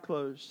every eye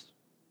closed.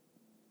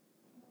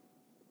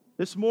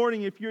 This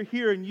morning, if you're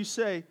here and you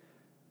say,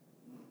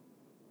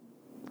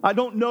 I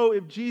don't know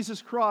if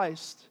Jesus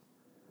Christ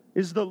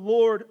is the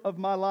Lord of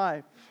my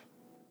life.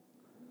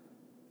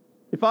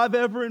 If I've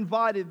ever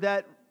invited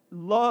that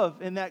love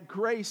and that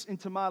grace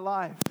into my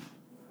life.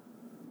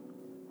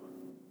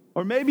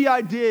 Or maybe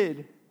I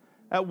did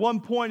at one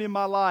point in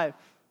my life,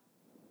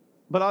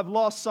 but I've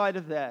lost sight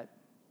of that.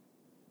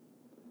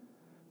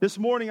 This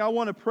morning, I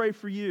want to pray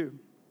for you.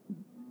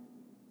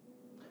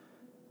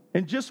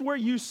 And just where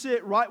you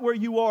sit, right where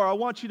you are, I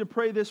want you to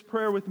pray this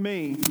prayer with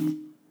me.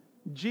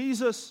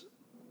 Jesus,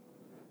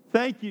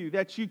 thank you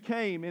that you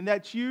came and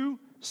that you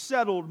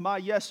settled my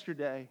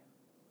yesterday.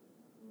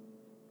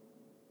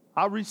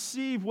 I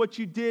receive what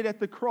you did at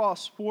the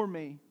cross for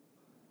me.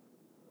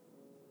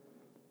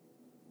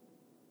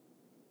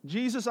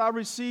 Jesus, I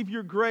receive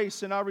your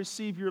grace and I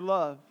receive your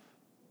love.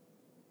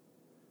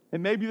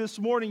 And maybe this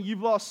morning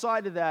you've lost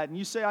sight of that and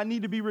you say, I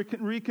need to be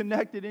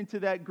reconnected into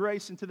that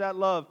grace, into that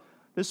love.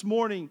 This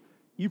morning,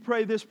 you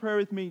pray this prayer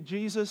with me.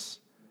 Jesus,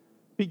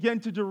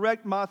 begin to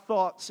direct my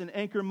thoughts and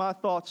anchor my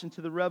thoughts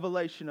into the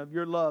revelation of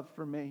your love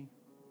for me.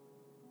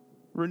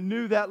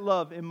 Renew that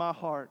love in my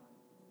heart.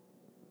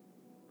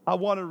 I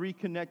want to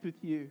reconnect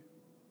with you.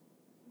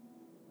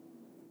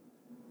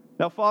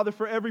 Now, Father,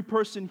 for every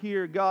person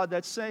here, God,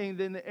 that's saying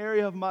that in the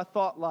area of my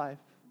thought life,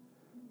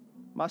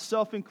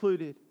 myself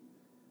included,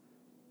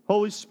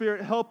 Holy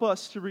Spirit, help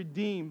us to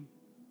redeem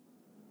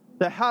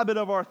the habit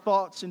of our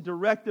thoughts and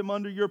direct them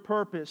under your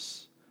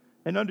purpose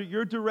and under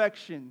your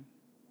direction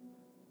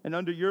and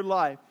under your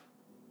life.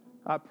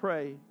 I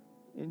pray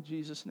in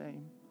Jesus'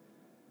 name.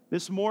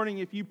 This morning,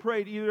 if you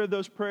prayed either of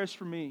those prayers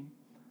for me,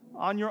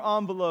 on your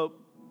envelope,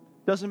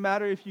 doesn't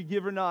matter if you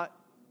give or not,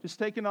 just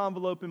take an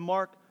envelope and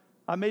mark,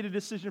 I made a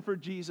decision for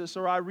Jesus,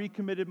 or I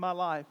recommitted my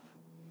life.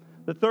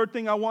 The third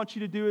thing I want you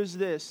to do is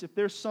this. If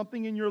there's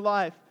something in your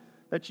life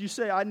that you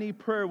say, I need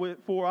prayer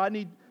for, I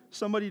need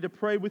somebody to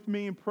pray with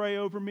me and pray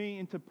over me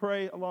and to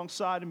pray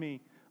alongside of me,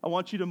 I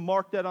want you to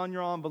mark that on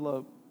your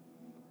envelope.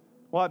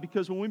 Why?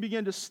 Because when we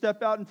begin to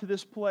step out into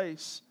this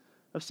place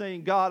of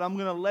saying, God, I'm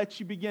going to let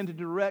you begin to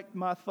direct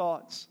my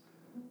thoughts.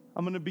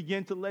 I'm going to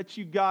begin to let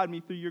you guide me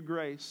through your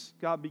grace.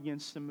 God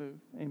begins to move.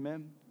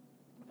 Amen.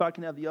 If I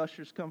can have the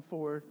ushers come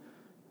forward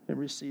and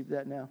receive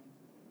that now.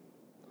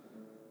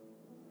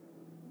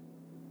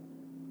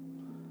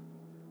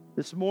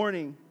 This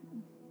morning,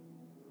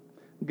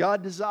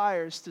 God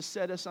desires to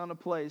set us on a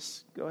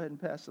place. Go ahead and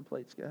pass the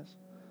plates, guys.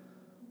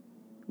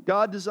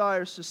 God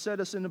desires to set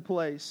us in a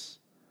place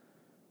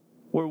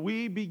where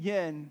we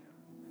begin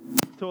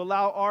to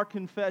allow our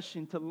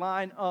confession to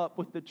line up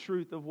with the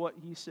truth of what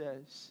He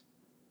says.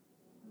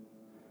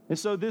 And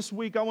so this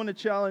week, I want to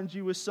challenge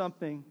you with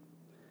something.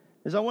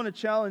 I want to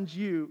challenge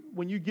you,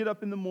 when you get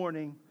up in the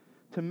morning,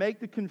 to make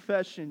the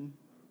confession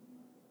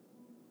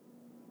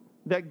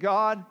that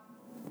God,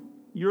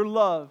 your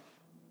love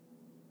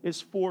is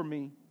for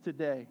me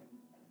today.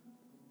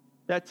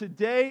 That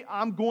today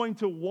I'm going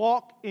to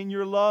walk in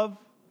your love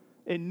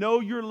and know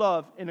your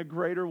love in a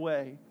greater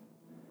way.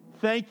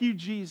 Thank you,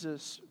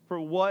 Jesus, for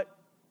what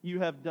you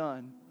have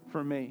done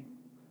for me.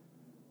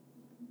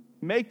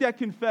 Make that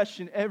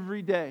confession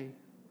every day.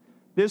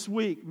 This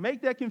week,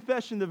 make that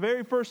confession the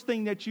very first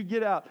thing that you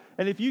get out.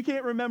 And if you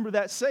can't remember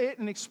that, say it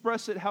and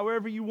express it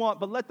however you want.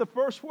 But let the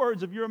first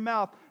words of your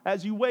mouth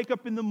as you wake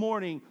up in the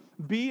morning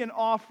be an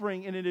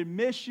offering and an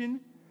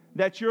admission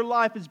that your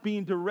life is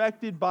being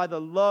directed by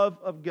the love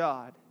of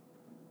God.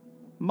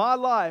 My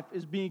life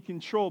is being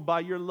controlled by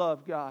your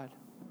love, God.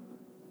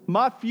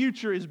 My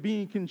future is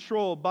being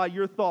controlled by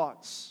your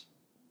thoughts.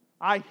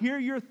 I hear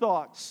your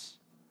thoughts.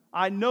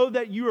 I know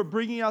that you are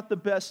bringing out the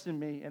best in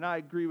me, and I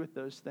agree with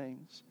those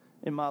things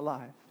in my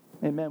life.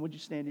 Amen. Would you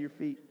stand to your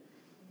feet?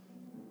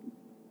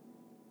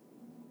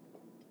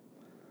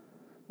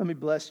 Let me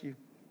bless you.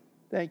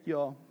 Thank you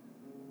all.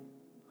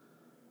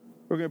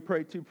 We're going to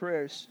pray 2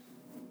 prayers.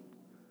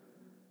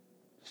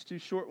 Just 2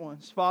 short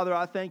ones. Father,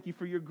 I thank you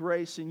for your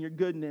grace and your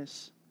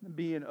goodness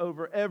being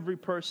over every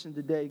person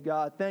today,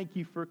 God. Thank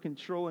you for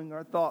controlling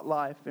our thought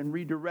life and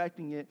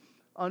redirecting it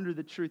under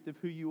the truth of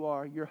who you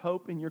are, your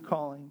hope and your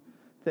calling.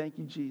 Thank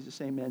you, Jesus.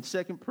 Amen.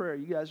 Second prayer.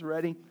 You guys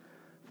ready?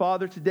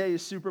 Father, today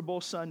is Super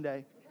Bowl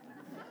Sunday.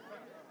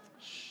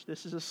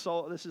 This is a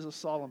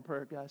solemn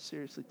prayer, guys.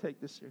 Seriously, take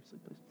this seriously,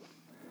 please.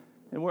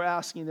 And we're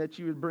asking that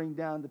you would bring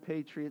down the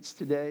Patriots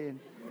today and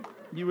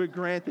you would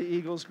grant the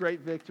Eagles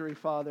great victory,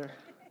 Father.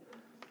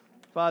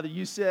 Father,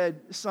 you said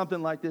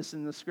something like this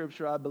in the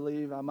scripture, I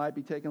believe. I might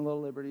be taking a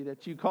little liberty,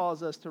 that you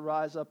cause us to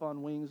rise up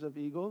on wings of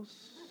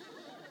eagles.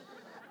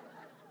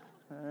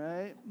 All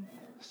right?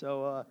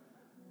 So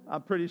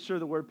I'm pretty sure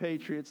the word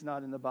Patriot's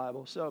not in the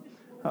Bible. So,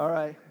 all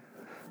right.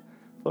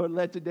 Lord,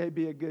 let today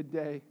be a good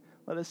day.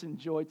 Let us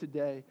enjoy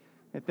today.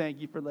 And thank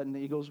you for letting the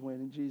Eagles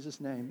win. In Jesus'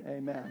 name,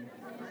 amen.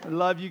 I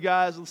love you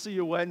guys. We'll see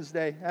you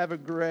Wednesday. Have a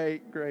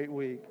great, great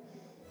week.